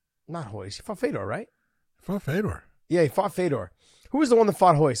not Hoist. He fought Fedor, right? Fought Fedor. Yeah, he fought Fedor. Who was the one that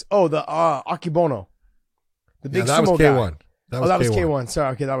fought Hoist? Oh, the Akibono. The big that sumo was K1. Guy. That was K1.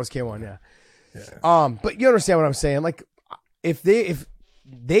 Sorry, okay, that was K1, yeah. But you understand what I'm saying. Like if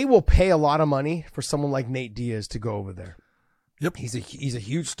they will pay a lot of money for someone like Nate Diaz to go over there. Yep. He's a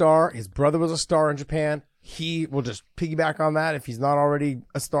huge star. His brother was a star in Japan. He will just piggyback on that. If he's not already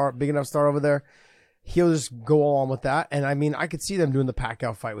a star, big enough star over there, he'll just go along with that. And I mean, I could see them doing the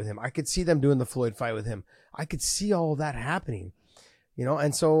Pacquiao fight with him. I could see them doing the Floyd fight with him. I could see all of that happening,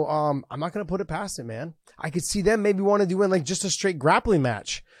 and so, I'm not going to put it past it, man. I could see them maybe want to do like just a straight grappling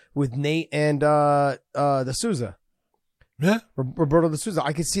match with Nate and, the Souza. Yeah. Roberto de Souza.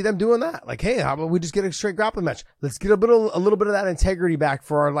 I could see them doing that. Like, hey, how about we just get a straight grappling match? Let's get a little bit of that integrity back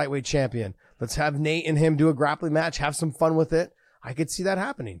for our lightweight champion. Let's have Nate and him do a grappling match, have some fun with it. I could see that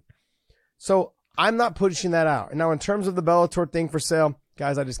happening. So I'm not pushing that out. And now in terms of the Bellator thing for sale,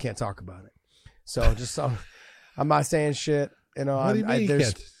 guys, I just can't talk about it. So I'm not saying shit. What do you mean you can't?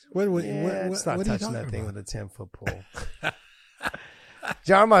 It's not touching that thing with a 10-foot pole.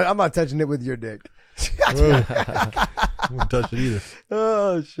 John, I'm not touching it with your dick. I wouldn't touch it either.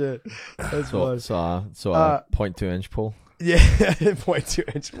 Oh shit! That's fun. So 0.2 inch pole. Yeah,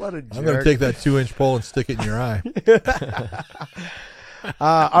 0.2 inch. What a jerk! I'm gonna take that 2-inch pole and stick it in your eye.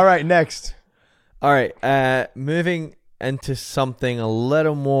 All right, next. All right, moving into something a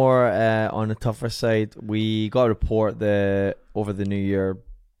little more on the tougher side. We got a report over the New Year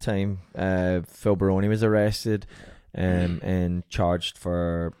time, Phil Baroni was arrested and charged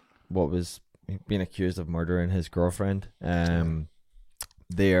for what was being accused of murdering his girlfriend.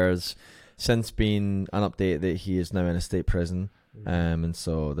 There's since been an update that he is now in a state prison, and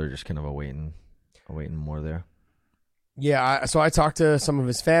so they're just kind of awaiting more there. Yeah, so I talked to some of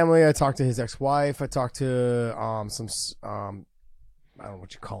his family. I talked to his ex-wife. I talked to some I don't know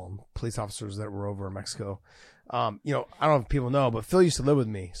what you call them, police officers that were over in Mexico. I don't know if people know, but Phil used to live with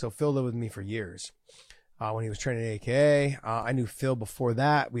me. So Phil lived with me for years. When he was training at AKA, I knew Phil before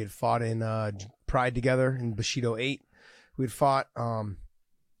that. We had fought in Pride together in Bushido 8. We had fought.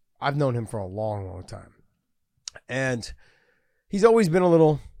 I've known him for a long, long time, and he's always been a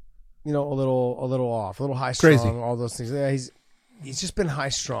little off, a little high strung, crazy, all those things. Yeah, he's just been high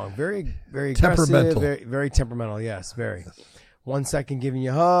strung, very, very aggressive, very, very temperamental. Yes, very. 1 second giving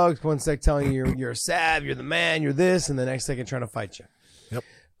you hugs, 1 sec telling you you're a sav, you're the man, you're this, and the next second trying to fight you. Yep.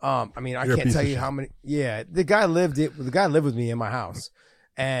 I mean, I can't tell you how many. Yeah, the guy lived with me in my house,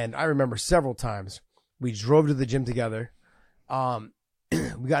 and I remember several times we drove to the gym together.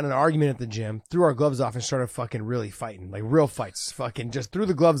 We got in an argument at the gym, threw our gloves off, and started fucking really fighting, like real fights. Fucking just threw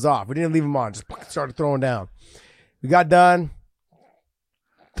the gloves off. We didn't leave them on. Just started throwing down. We got done.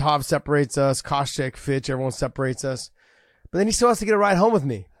 Tav separates us. Koscheck, Fitch, everyone separates us. But then he still has to get a ride home with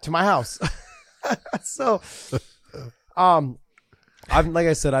me to my house. So, like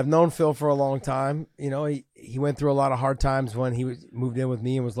I said, I've known Phil for a long time. He went through a lot of hard times when he moved in with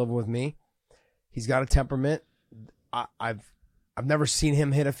me and was living with me. He's got a temperament. I've never seen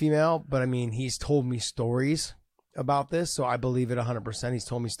him hit a female, but I mean, he's told me stories about this, so I believe it 100%. He's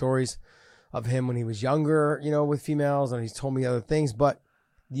told me stories of him when he was younger, with females, and he's told me other things. But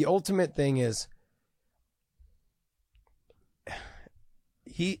the ultimate thing is,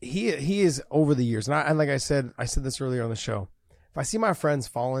 he is over the years, and like I said this earlier on the show. If I see my friends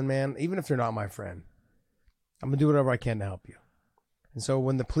falling, man, even if they're not my friend, I'm gonna do whatever I can to help you. And so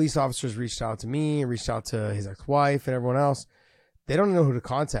when the police officers reached out to me and reached out to his ex-wife and everyone else, they don't know who to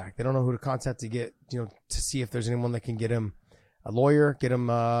contact. They don't know who to contact to get, to see if there's anyone that can get him a lawyer, get him,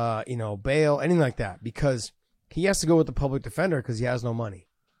 bail, anything like that, because he has to go with the public defender because he has no money.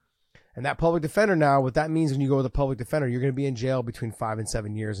 And that public defender now, what that means when you go with a public defender, you're going to be in jail between 5 and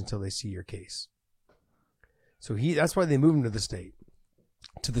 7 years until they see your case. So that's why they moved him to the state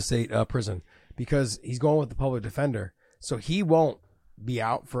prison, because he's going with the public defender. So he won't be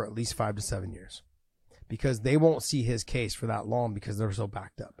out for at least 5 to 7 years because they won't see his case for that long because they're so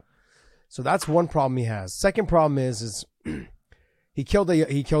backed up. So that's one problem he has. Second problem is he killed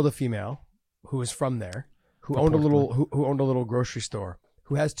a female who was from there, who owned a little grocery store,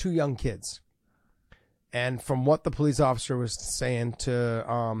 who has 2 young kids. And from what the police officer was saying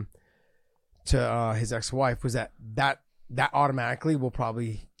to his ex-wife was that automatically will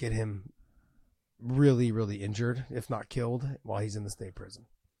probably get him really, really injured, if not killed, while he's in the state prison.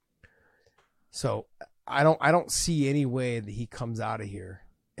 So I don't see any way that he comes out of here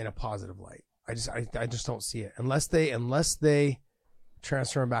in a positive light. I just don't see it unless they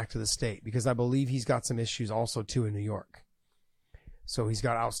transfer him back to the state, because I believe he's got some issues also too in New York. So he's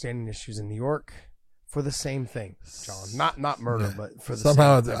got outstanding issues in New York for the same thing, John. Not murder, but for the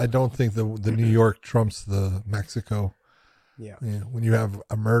somehow same thing. I don't think the New York trumps the Mexico. Yeah. When you have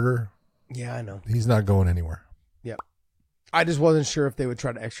a murder, yeah, I know. He's not going anywhere. Yep. I just wasn't sure if they would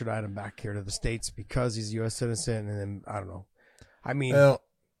try to extradite him back here to the States because he's a U.S. citizen, and then I don't know. I mean,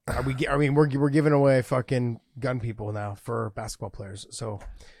 we're giving away fucking gun people now for basketball players. So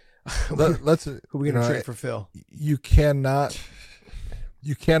who are we gonna trade for Phil? You cannot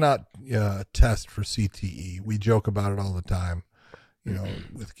test for CTE. We joke about it all the time,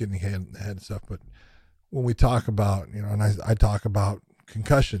 with getting head stuff. But when we talk about, and I talk about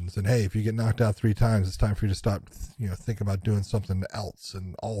concussions, and hey, if you get knocked out 3 times, it's time for you to stop, think about doing something else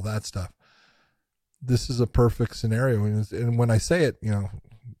and all that stuff. This is a perfect scenario. And when I say it,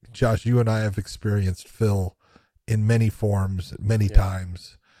 Josh, you and I have experienced Phil in many forms, many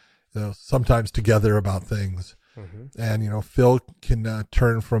times, sometimes together about things. Mm-hmm. And, Phil can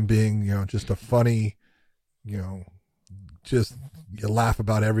turn from being, just a funny, just you laugh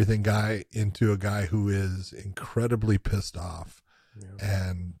about everything guy into a guy who is incredibly pissed off.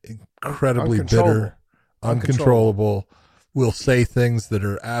 And incredibly bitter, uncontrollable, will say things that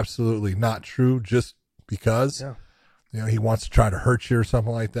are absolutely not true just because, he wants to try to hurt you or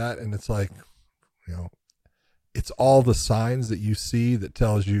something like that. And it's like, it's all the signs that you see that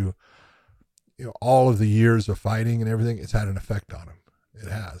tells you, all of the years of fighting and everything, it's had an effect on him. It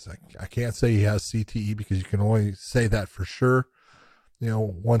has. I can't say he has CTE because you can only say that for sure.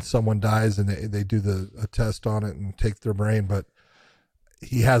 Once someone dies and they do a test on it and take their brain, but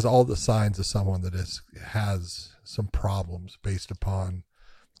he has all the signs of someone that has some problems based upon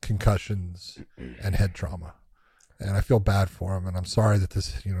concussions and head trauma. And I feel bad for him. And I'm sorry that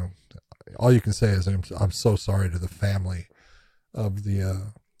this, all you can say is I'm so sorry to the family of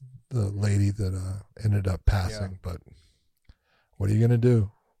the lady that ended up passing. Yeah. But what are you going to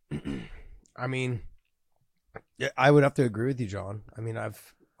do? I mean, I would have to agree with you, John. I mean,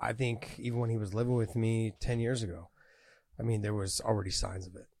 I think even when he was living with me 10 years ago, I mean, there was already signs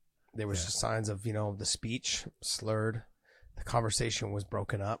of it. There was just signs of, the speech slurred, the conversation was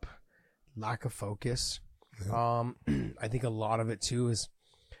broken up, lack of focus. Yeah. I think a lot of it too is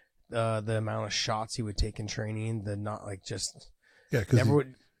the amount of shots he would take in training, because never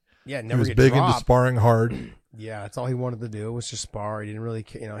he was get big dropped. Into sparring hard. Yeah, that's all he wanted to do was just spar. He didn't really,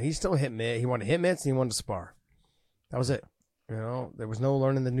 he still hit mitt. He wanted to hit mitts and he wanted to spar. That was it. There was no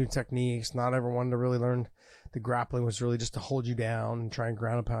learning the new techniques. Not everyone to really learn. The grappling was really just to hold you down and try and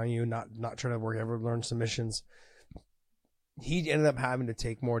ground and pound you, not try to learn submissions. He ended up having to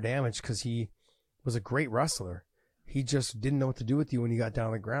take more damage because he was a great wrestler. He just didn't know what to do with you when you got down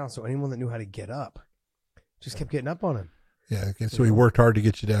on the ground. So anyone that knew how to get up just kept getting up on him. Yeah. So he worked hard to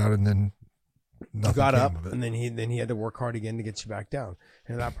get you down, and then you got up, and then he had to work hard again to get you back down.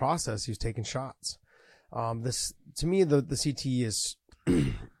 And in that process, he was taking shots. This to me, the CTE is.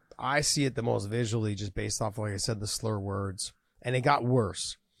 I see it the most visually just based off, like I said, the slur words. And it got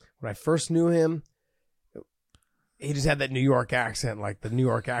worse. When I first knew him, he just had that New York accent, like the New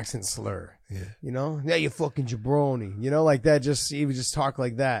York accent slur. Yeah. Yeah, you fucking jabroni. Like that, he would just talk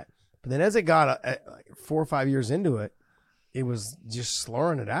like that. But then as it got 4 or 5 years into it, it was just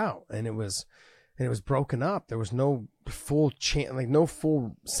slurring it out. And it was broken up. There was no full no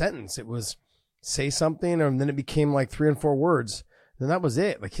full sentence. It was say something, and then it became like 3 and 4 words. Then that was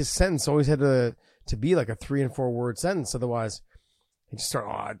it. Like his sentence always had to be like a 3 and 4 word sentence. Otherwise, he just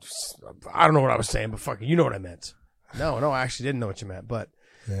started. I don't know what I was saying, but fucking, you know what I meant. No, I actually didn't know what you meant. But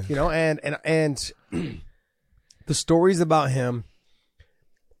and the stories about him,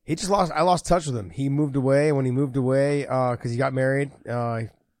 I lost touch with him. He moved away. When he moved away, because he got married,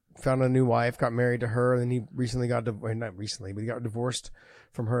 found a new wife, got married to her, and then he recently not recently, but he got divorced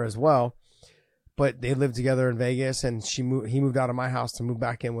from her as well. But they lived together in Vegas, and he moved out of my house to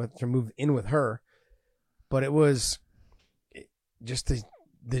move in with her. But it was just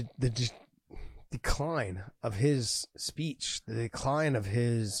the decline of his speech, the decline of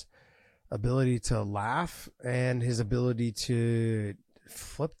his ability to laugh, and his ability to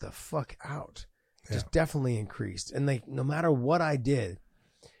flip the fuck out just definitely increased. And like, no matter what I did,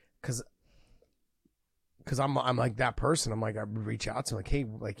 because I'm like that person. I'm like, I would reach out to him like, hey,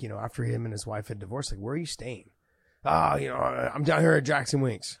 like, you know, after him and his wife had divorced, like, where are you staying? You know, I'm down here at Jackson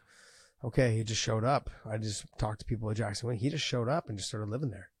Wings. Okay, he just showed up. I just talked to people at Jackson Wings. He just showed up and just started living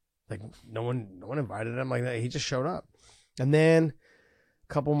there. Like, no one invited him like that. He just showed up. And then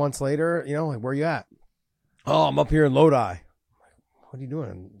a couple months later, you know, like, where you at? Oh, I'm up here in Lodi. What are you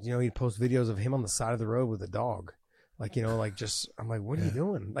doing? You know, he'd post videos of him on the side of the road with a dog. Like, you know, like, just, I'm like, what are you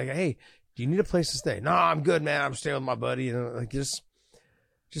doing? Like, hey, do you need a place to stay? No, I'm good, man. I'm staying with my buddy. And like, just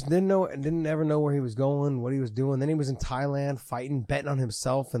didn't ever know where he was going, what he was doing. Then he was in Thailand fighting, betting on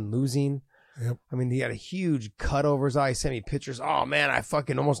himself and losing. Yep. I mean, he had a huge cut over his eye. He sent me pictures. Oh man, I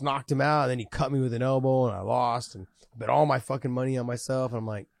fucking almost knocked him out. And then he cut me with an elbow and I lost and bet all my fucking money on myself. And I'm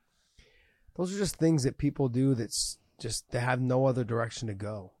like, those are just things that people do that's just, they have no other direction to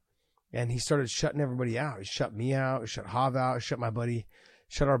go. And he started shutting everybody out. He shut me out. He shut Hav out. He shut my buddy,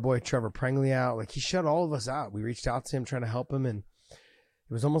 shut our boy Trevor Prangley out. Like, he shut all of us out. We reached out to him trying to help him, and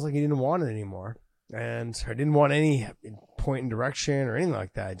it was almost like he didn't want it anymore. And I didn't want any point in direction or anything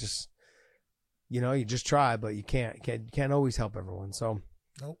like that. Just, you know, you just try, but you can't always help everyone. So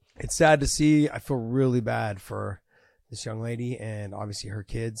nope. It's sad to see. I feel really bad for this young lady and obviously her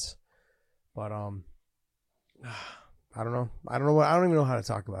kids. But I don't know. I don't even know how to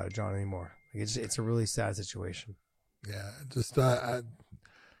talk about it, John, anymore. Like, it's a really sad situation. Yeah, just I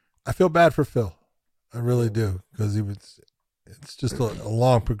feel bad for Phil. I really do, because it's just a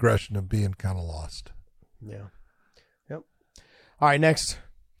long progression of being kind of lost. Yeah. Yep. All right, next.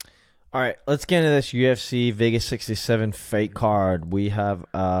 All right, let's get into this UFC Vegas 67 fight card. We have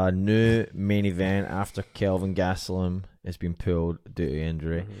a new main event after Kelvin Gastelum has been pulled due to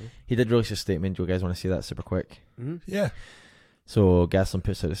injury. Mm-hmm. He did release a statement. Do you guys want to see that super quick? Mm-hmm. Yeah. So Gastelum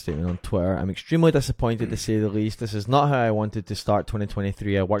puts out a statement on Twitter. I'm extremely disappointed, to say the least. This is not how I wanted to start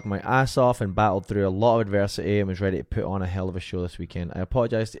 2023. I worked my ass off and battled through a lot of adversity and was ready to put on a hell of a show this weekend. I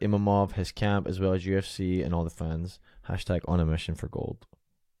apologize to Imamov, his camp, as well as UFC and all the fans. # on a mission for gold.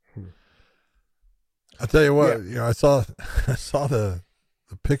 I'll tell you what, you know, I saw the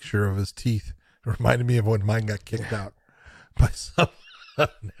picture of his teeth. It reminded me of when mine got kicked out by someone.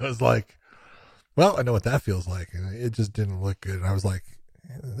 It was like, well, I know what that feels like. And it just didn't look good. And I was like,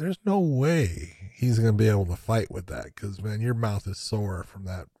 there's no way he's going to be able to fight with that. Because, man, your mouth is sore from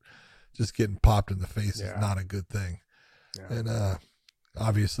that. Just getting popped in the face is not a good thing. Yeah. And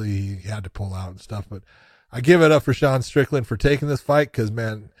obviously he had to pull out and stuff. But I give it up for Sean Strickland for taking this fight because,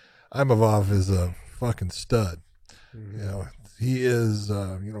 man, Imavov is a fucking stud. Mm-hmm. You know, he is,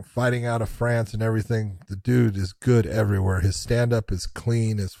 fighting out of France and everything. The dude is good everywhere. His stand-up is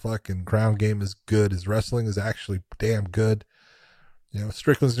clean. His fucking ground game is good. His wrestling is actually damn good. You know,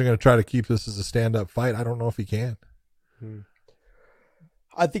 Strickland's going to try to keep this as a stand-up fight. I don't know if he can.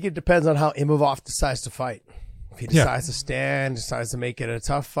 I think it depends on how Imavov decides to fight. If he decides to stand, decides to make it a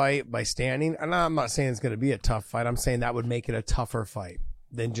tough fight by standing, and I'm not saying it's going to be a tough fight. I'm saying that would make it a tougher fight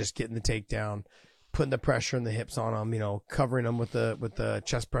than just getting the takedown, putting the pressure in the hips on him, you know, covering him with the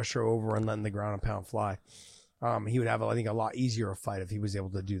chest pressure over and letting the ground and pound fly. He would have, I think, a lot easier a fight if he was able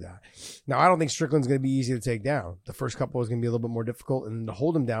to do that. Now, I don't think Strickland's going to be easy to take down. The first couple is going to be a little bit more difficult, and to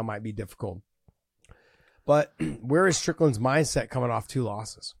hold him down might be difficult. But where is Strickland's mindset coming off 2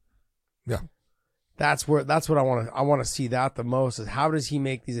 losses? Yeah. That's what I want to see that the most, is how does he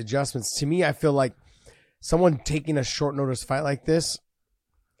make these adjustments? To me, I feel like someone taking a short notice fight like this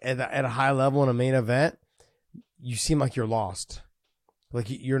at a high level in a main event, you seem like you're lost. Like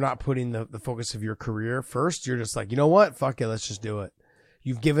you're not putting the focus of your career first. You're just like, you know what? Fuck it. Let's just do it.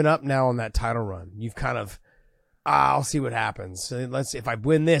 You've given up now on that title run. You've kind of, I'll see what happens. If I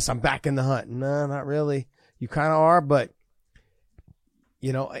win this, I'm back in the hunt. No, not really. You kind of are, but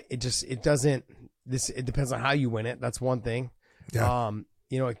you know, it depends on how you win it. That's one thing. Yeah.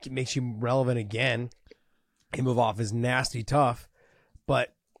 You know, it makes you relevant again. Imavov is nasty tough,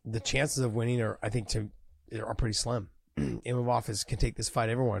 but the chances of winning are pretty slim. Imavov can take this fight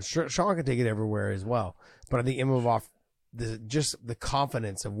everywhere. Sean can take it everywhere as well. But I think Imavov, just the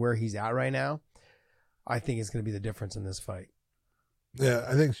confidence of where he's at right now, I think is going to be the difference in this fight. Yeah,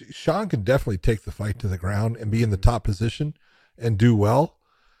 I think Sean can definitely take the fight to the ground and be in the top position and do well.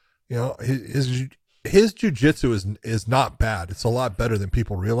 You know, his jiu-jitsu is not bad. It's a lot better than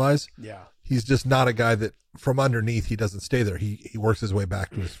people realize. Yeah. He's just not a guy that from underneath, he doesn't stay there. He works his way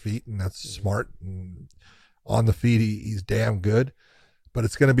back to his feet, and that's smart. And on the feet, he's damn good. But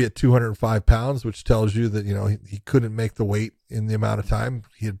it's going to be at 205 pounds, which tells you that, you know, he couldn't make the weight in the amount of time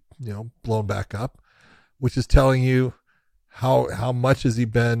he had, you know, blown back up, which is telling you how much has he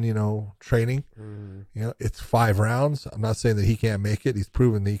been, you know, training. You know, it's 5 rounds. I'm not saying that he can't make it. He's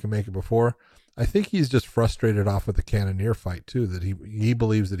proven that he can make it before. I think he's just frustrated off with the Cannonier fight too, that he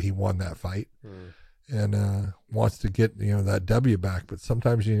believes that he won that fight and wants to get, you know, that W back. But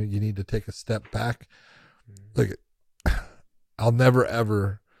sometimes you need to take a step back. Look, I'll never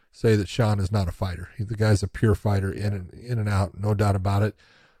ever say that Sean is not a fighter. The guy's a pure fighter in and out, no doubt about it.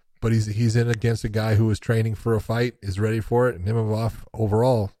 But he's in against a guy who is training for a fight, is ready for it, and Imavov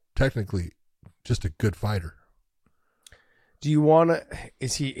overall, technically, just a good fighter. Do you want to?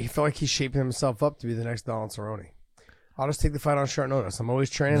 He feel like he's shaping himself up to be the next Donald Cerrone? I'll just take the fight on short notice. I'm always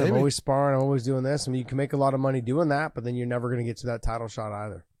training. Maybe. I'm always sparring. I'm always doing this. I mean, you can make a lot of money doing that, but then you're never going to get to that title shot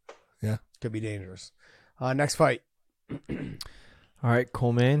either. Yeah, could be dangerous. Next fight. All right,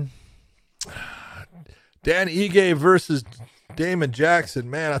 Coleman. Dan Ige versus Damon Jackson.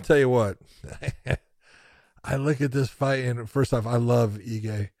 Man, I'll tell you what. I look at this fight, and first off, I love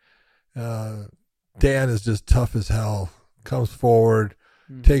Ige. Dan is just tough as hell. Comes forward,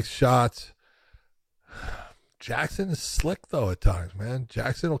 takes shots. Jackson is slick, though, at times, man.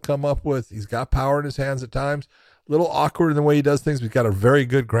 Jackson will come up with, he's got power in his hands at times. A little awkward in the way he does things, but he's got a very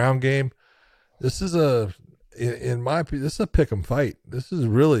good ground game. This is in my opinion, this is a pick'em fight. This is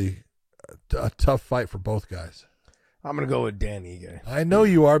really a tough fight for both guys. I'm going to go with Dan Ige. I know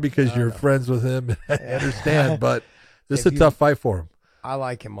you are because you're friends with him. I understand, but this is a tough fight for him. I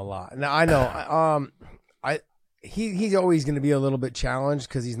like him a lot. Now, I know. He's always going to be a little bit challenged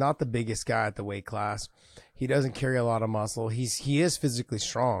because he's not the biggest guy at the weight class. He doesn't carry a lot of muscle. He is physically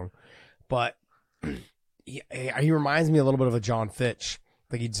strong, but he reminds me a little bit of a John Fitch.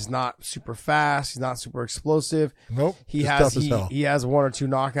 Like, he's just not super fast. He's not super explosive. Nope. He has 1 or 2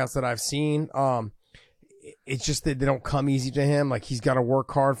 knockouts that I've seen. It's just that they don't come easy to him. Like, he's got to work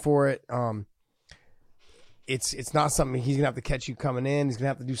hard for it. It's not something he's gonna have to catch you coming in. He's gonna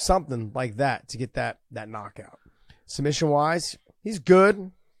have to do something like that to get that knockout. Submission wise, he's good.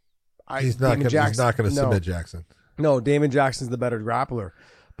 He's not going to submit Jackson. No, Damon Jackson's the better grappler.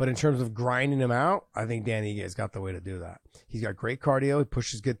 But in terms of grinding him out, I think Dan Ige's got the way to do that. He's got great cardio. He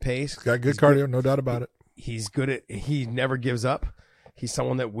pushes good pace. He's got good cardio, no doubt about it. He's good he never gives up. He's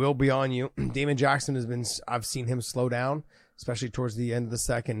someone that will be on you. Damon Jackson I've seen him slow down, especially towards the end of the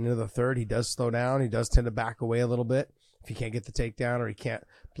second and into the third. He does slow down. He does tend to back away a little bit. If he can't get the takedown or he can't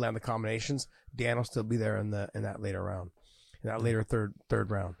land the combinations, Dan will still be there in that later round, in that later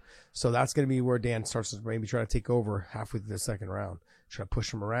third round. So that's going to be where Dan starts to maybe try to take over halfway through the second round. Try to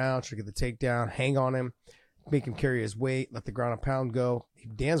push him around, try to get the takedown, hang on him, make him carry his weight, let the ground and pound go.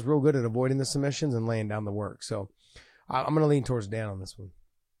 Dan's real good at avoiding the submissions and laying down the work. So I'm going to lean towards Dan on this one.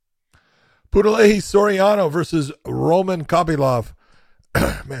 Pudalehi Soriano versus Roman Kopylov.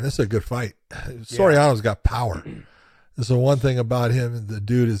 Man, this is a good fight. Soriano's got power. This is the one thing about him. The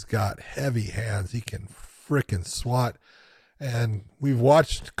dude has got heavy hands. He can frickin' swat. And we've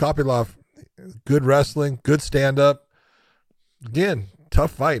watched Kopylov, good wrestling, good stand-up. Again,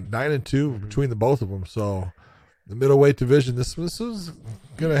 tough fight, 9-2 between the both of them. So the middleweight division, this is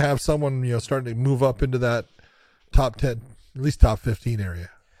going to have someone, you know, starting to move up into that top 10, at least top 15 area.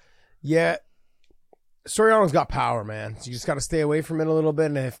 Yeah, Soriano's got power, man. So you just got to stay away from it a little bit.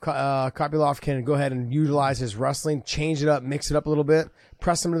 And if Kopylov can go ahead and utilize his wrestling, change it up, mix it up a little bit,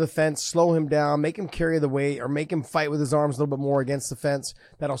 press him to the fence, slow him down, make him carry the weight, or make him fight with his arms a little bit more against the fence,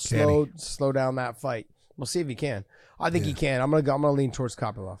 that'll slow down that fight. We'll see if he can. I think he can. I'm gonna lean towards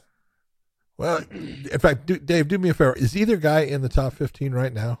Kopylov. Well, in fact, Dave, do me a favor. Is either guy in the top 15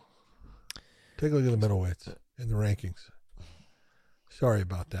 right now? Take a look at the middleweights in the rankings. Sorry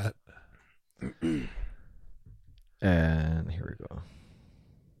about that. And here we go.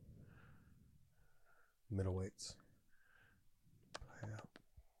 Middleweights.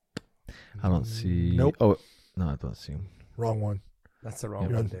 I don't see. Nope. Oh, no, I don't see him. Wrong one. That's the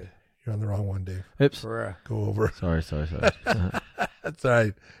wrong one, Dave. You're on the wrong one, Dave. Oops. Go over. Sorry. That's all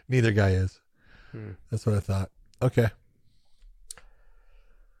right. Neither guy is. That's what I thought. Okay.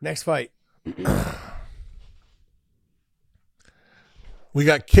 Next fight. We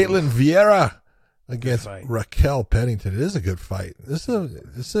got Caitlin Vieira against Raquel Pennington. It is a good fight. This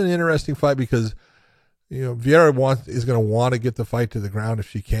is an interesting fight because, you know, Vieira is going to want to get the fight to the ground if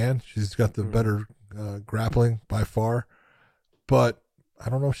she can. She's got the better grappling by far. But I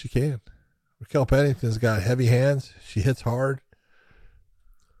don't know if she can. Raquel Pennington's got heavy hands. She hits hard.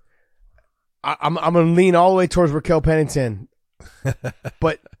 I'm going to lean all the way towards Raquel Pennington.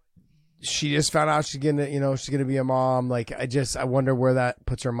 But she just found out she's going to be a mom. Like, I wonder where that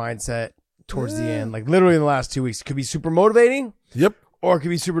puts her mindset towards the end. Like, literally in the last 2 weeks. It could be super motivating. Yep. Or it could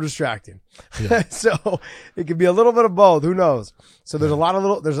be super distracting. Yeah. So it could be a little bit of both. Who knows? So there's a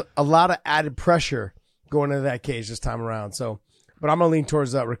lot of added pressure going into that cage this time around. So, but I'm going to lean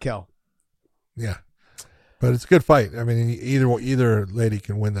towards Raquel. Yeah. But it's a good fight. I mean, either lady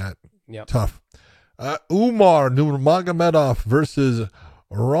can win that. Yep. Tough. Umar Nurmagomedov versus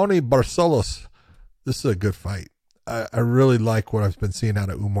Ronnie Barcelos. This is a good fight. I really like what I've been seeing out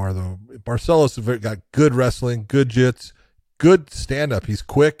of Umar, though. Barcelos has got good wrestling, good jits, good stand-up. He's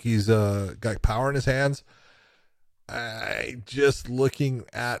quick. He's got power in his hands. Just looking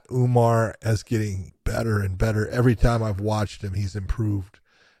at Umar as getting better and better. Every time I've watched him, he's improved.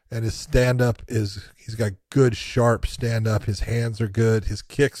 And his stand-up he's got good, sharp stand-up. His hands are good. His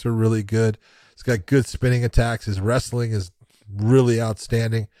kicks are really good. He's got good spinning attacks. His wrestling is really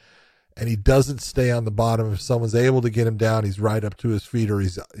outstanding. And he doesn't stay on the bottom. If someone's able to get him down, he's right up to his feet or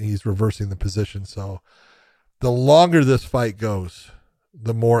he's reversing the position. So the longer this fight goes,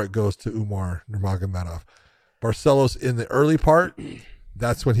 the more it goes to Umar Nurmagomedov. Barcelos in the early part,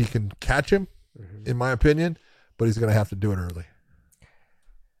 that's when he can catch him, in my opinion, but he's going to have to do it early.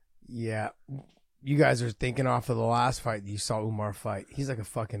 Yeah. You guys are thinking off of the last fight that you saw Umar fight. He's like a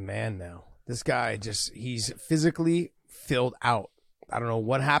fucking man now. This guy he's physically filled out. I don't know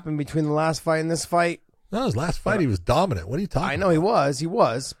what happened between the last fight and this fight. No, his last fight, he was dominant. What are you talking about? I know he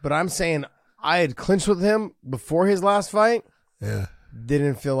was, but I'm saying I had clinched with him before his last fight. Yeah.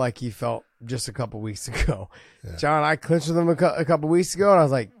 Didn't feel like he felt just a couple weeks ago. Yeah. John, I clinched with him a couple weeks ago, and I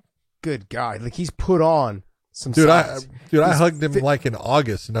was like, good God. Like, he's put on some Dude, size. I hugged him like in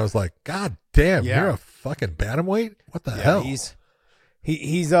August, and I was like, God damn, Yeah. you're a fucking bantamweight? What the hell?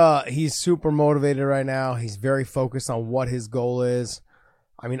 He's super motivated right now. He's very focused on what his goal is.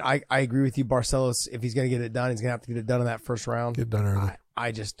 I mean, I agree with you, Barcelos. If he's going to get it done, he's going to have to get it done in that first round. Get done early.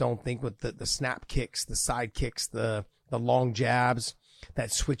 I just don't think with the snap kicks, the side kicks, the long jabs,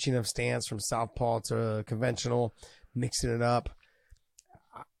 that switching of stance from southpaw to conventional, mixing it up,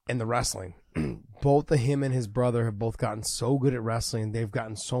 and the wrestling. Both him and his brother have both gotten so good at wrestling. They've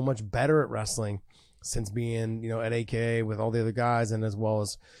gotten so much better at wrestling since being, at AK with all the other guys, and as well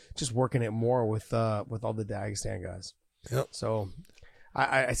as just working it more with all the Dagestan guys. Yep. So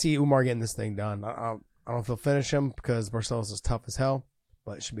I see Umar getting this thing done. I don't know if he'll finish him because Barcelos is tough as hell,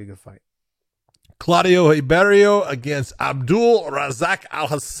 but it should be a good fight. Claudio Iberio against Abdul Razak Al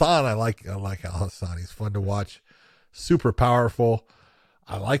Hassan. I like Al Hassan. He's fun to watch. Super powerful.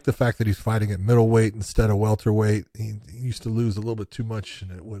 I like the fact that he's fighting at middleweight instead of welterweight. He used to lose a little bit too much, and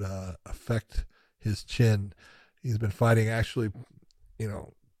it would affect his chin. He's been fighting actually,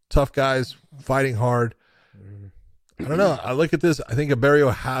 tough guys, fighting hard. I don't know. I look at this. I think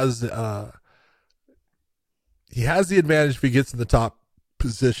Iberio has he has the advantage if he gets in the top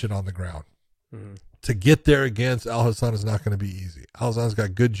position on the ground. Mm-hmm. To get there against Al Hassan is not going to be easy. Al Hassan's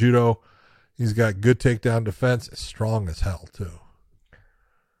got good judo. He's got good takedown defense. Strong as hell, too.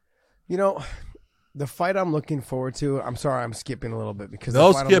 The fight I'm looking forward to, I'm sorry I'm skipping a little bit because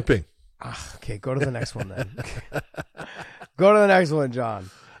No skipping. Okay, go to the next one then. Go to the next one, John.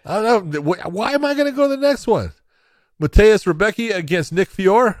 I don't know. Why am I going to go to the next one? Mateus Rebecki against Nick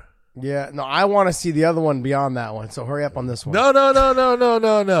Fior? Yeah, no, I want to see the other one beyond that one, so hurry up on this one.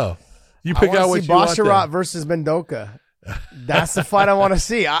 No. You pick out what you want. Basharat versus Mendoka. That's the fight I want to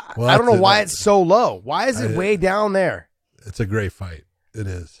see. I don't know why it's so low. Why is it way down there? It's a great fight. It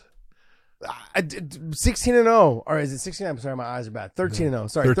is. 16-0, or is it 16? I'm sorry, my eyes are bad. 13-0.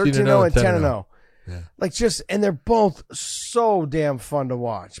 Sorry, 13-0 and 10-0. Yeah. And they're both so damn fun to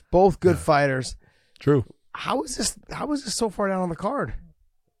watch. Both good fighters. True. How is this so far down on the card?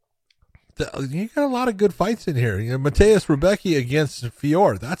 You got a lot of good fights in here. Mateus Rebecki against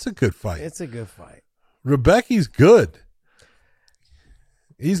Fior. That's a good fight. It's a good fight. Rebecki's good.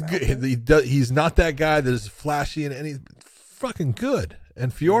 He's good. He's not that guy that is flashy and he's fucking good.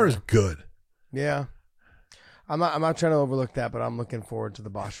 And Fior is good. Yeah. I'm not trying to overlook that, but I'm looking forward to the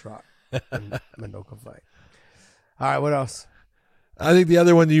Basharat and Mendoka fight. All right, what else? I think the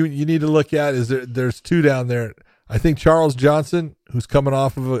other one you need to look at is there's two down there. I think Charles Johnson, who's coming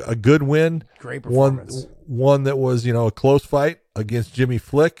off of a good win. Great performance. One that was, a close fight against Jimmy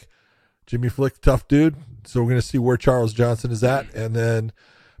Flick. Jimmy Flick, tough dude. So we're going to see where Charles Johnson is at. And then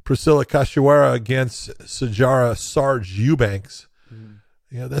Priscilla Cachoeira against Sijara Sarge Eubanks.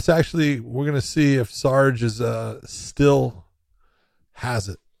 That's actually, we're going to see if Sarge is still has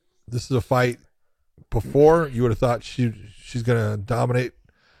it. This is a fight. Before, you would have thought she's going to dominate.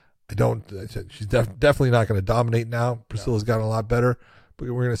 She's definitely not going to dominate now. Priscilla's gotten a lot better, but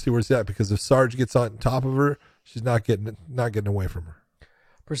we're going to see where it's at, because if Sarge gets on top of her, she's not getting away from her.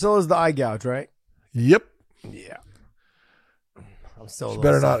 Priscilla's the eye gouge, right? Yep. Yeah. I'm still. She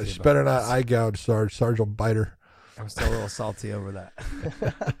better not eye gouge Sarge. Sarge will bite her. I'm still a little salty over that.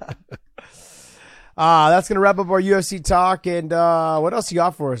 That's going to wrap up our UFC talk. And what else you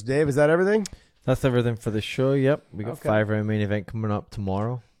got for us, Dave? Is that everything? That's everything for the show. Yep. We got 5-round main event coming up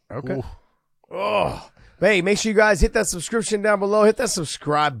tomorrow. Okay. Ooh. Oh. Hey, make sure you guys hit that subscription down below. Hit that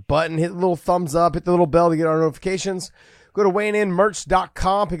subscribe button. Hit the little thumbs up. Hit the little bell to get our notifications. Go to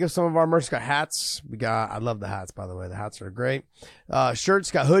weighingInmerch.com. Pick up some of our merch. Got hats. I love the hats, by the way. The hats are great. Shirts.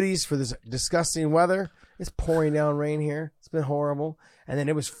 Got hoodies for this disgusting weather. It's pouring down rain here. It's been horrible. And then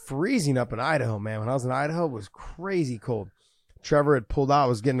it was freezing up in Idaho, man. When I was in Idaho, it was crazy cold. Trevor had pulled out. I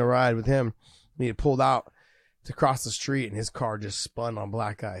was getting a ride with him. He had pulled out to cross the street, and his car just spun on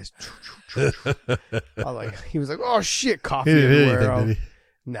black ice. He was like, "Oh shit, coffee everywhere." Anything, did he?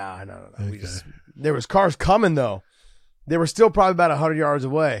 No. Okay. There was cars coming though. They were still probably about 100 yards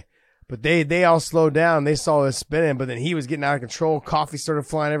away, but they all slowed down. They saw us spinning, but then he was getting out of control. Coffee started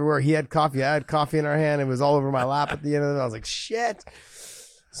flying everywhere. He had coffee. I had coffee in our hand. It was all over my lap at the end of it. I was like, "Shit!"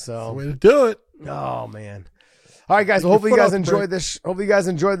 So way to do it. Oh man. All right, guys. Well, hopefully you guys enjoyed this. Hopefully you guys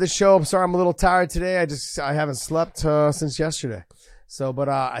enjoyed this show. I'm sorry I'm a little tired today. I haven't slept since yesterday. So, but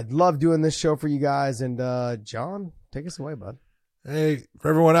I'd love doing this show for you guys. And John, take us away, bud. Hey, for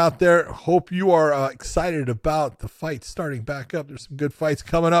everyone out there, hope you are excited about the fight starting back up. There's some good fights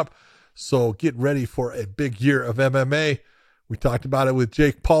coming up. So get ready for a big year of MMA. We talked about it with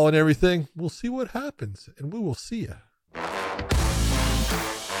Jake Paul and everything. We'll see what happens, and we will see you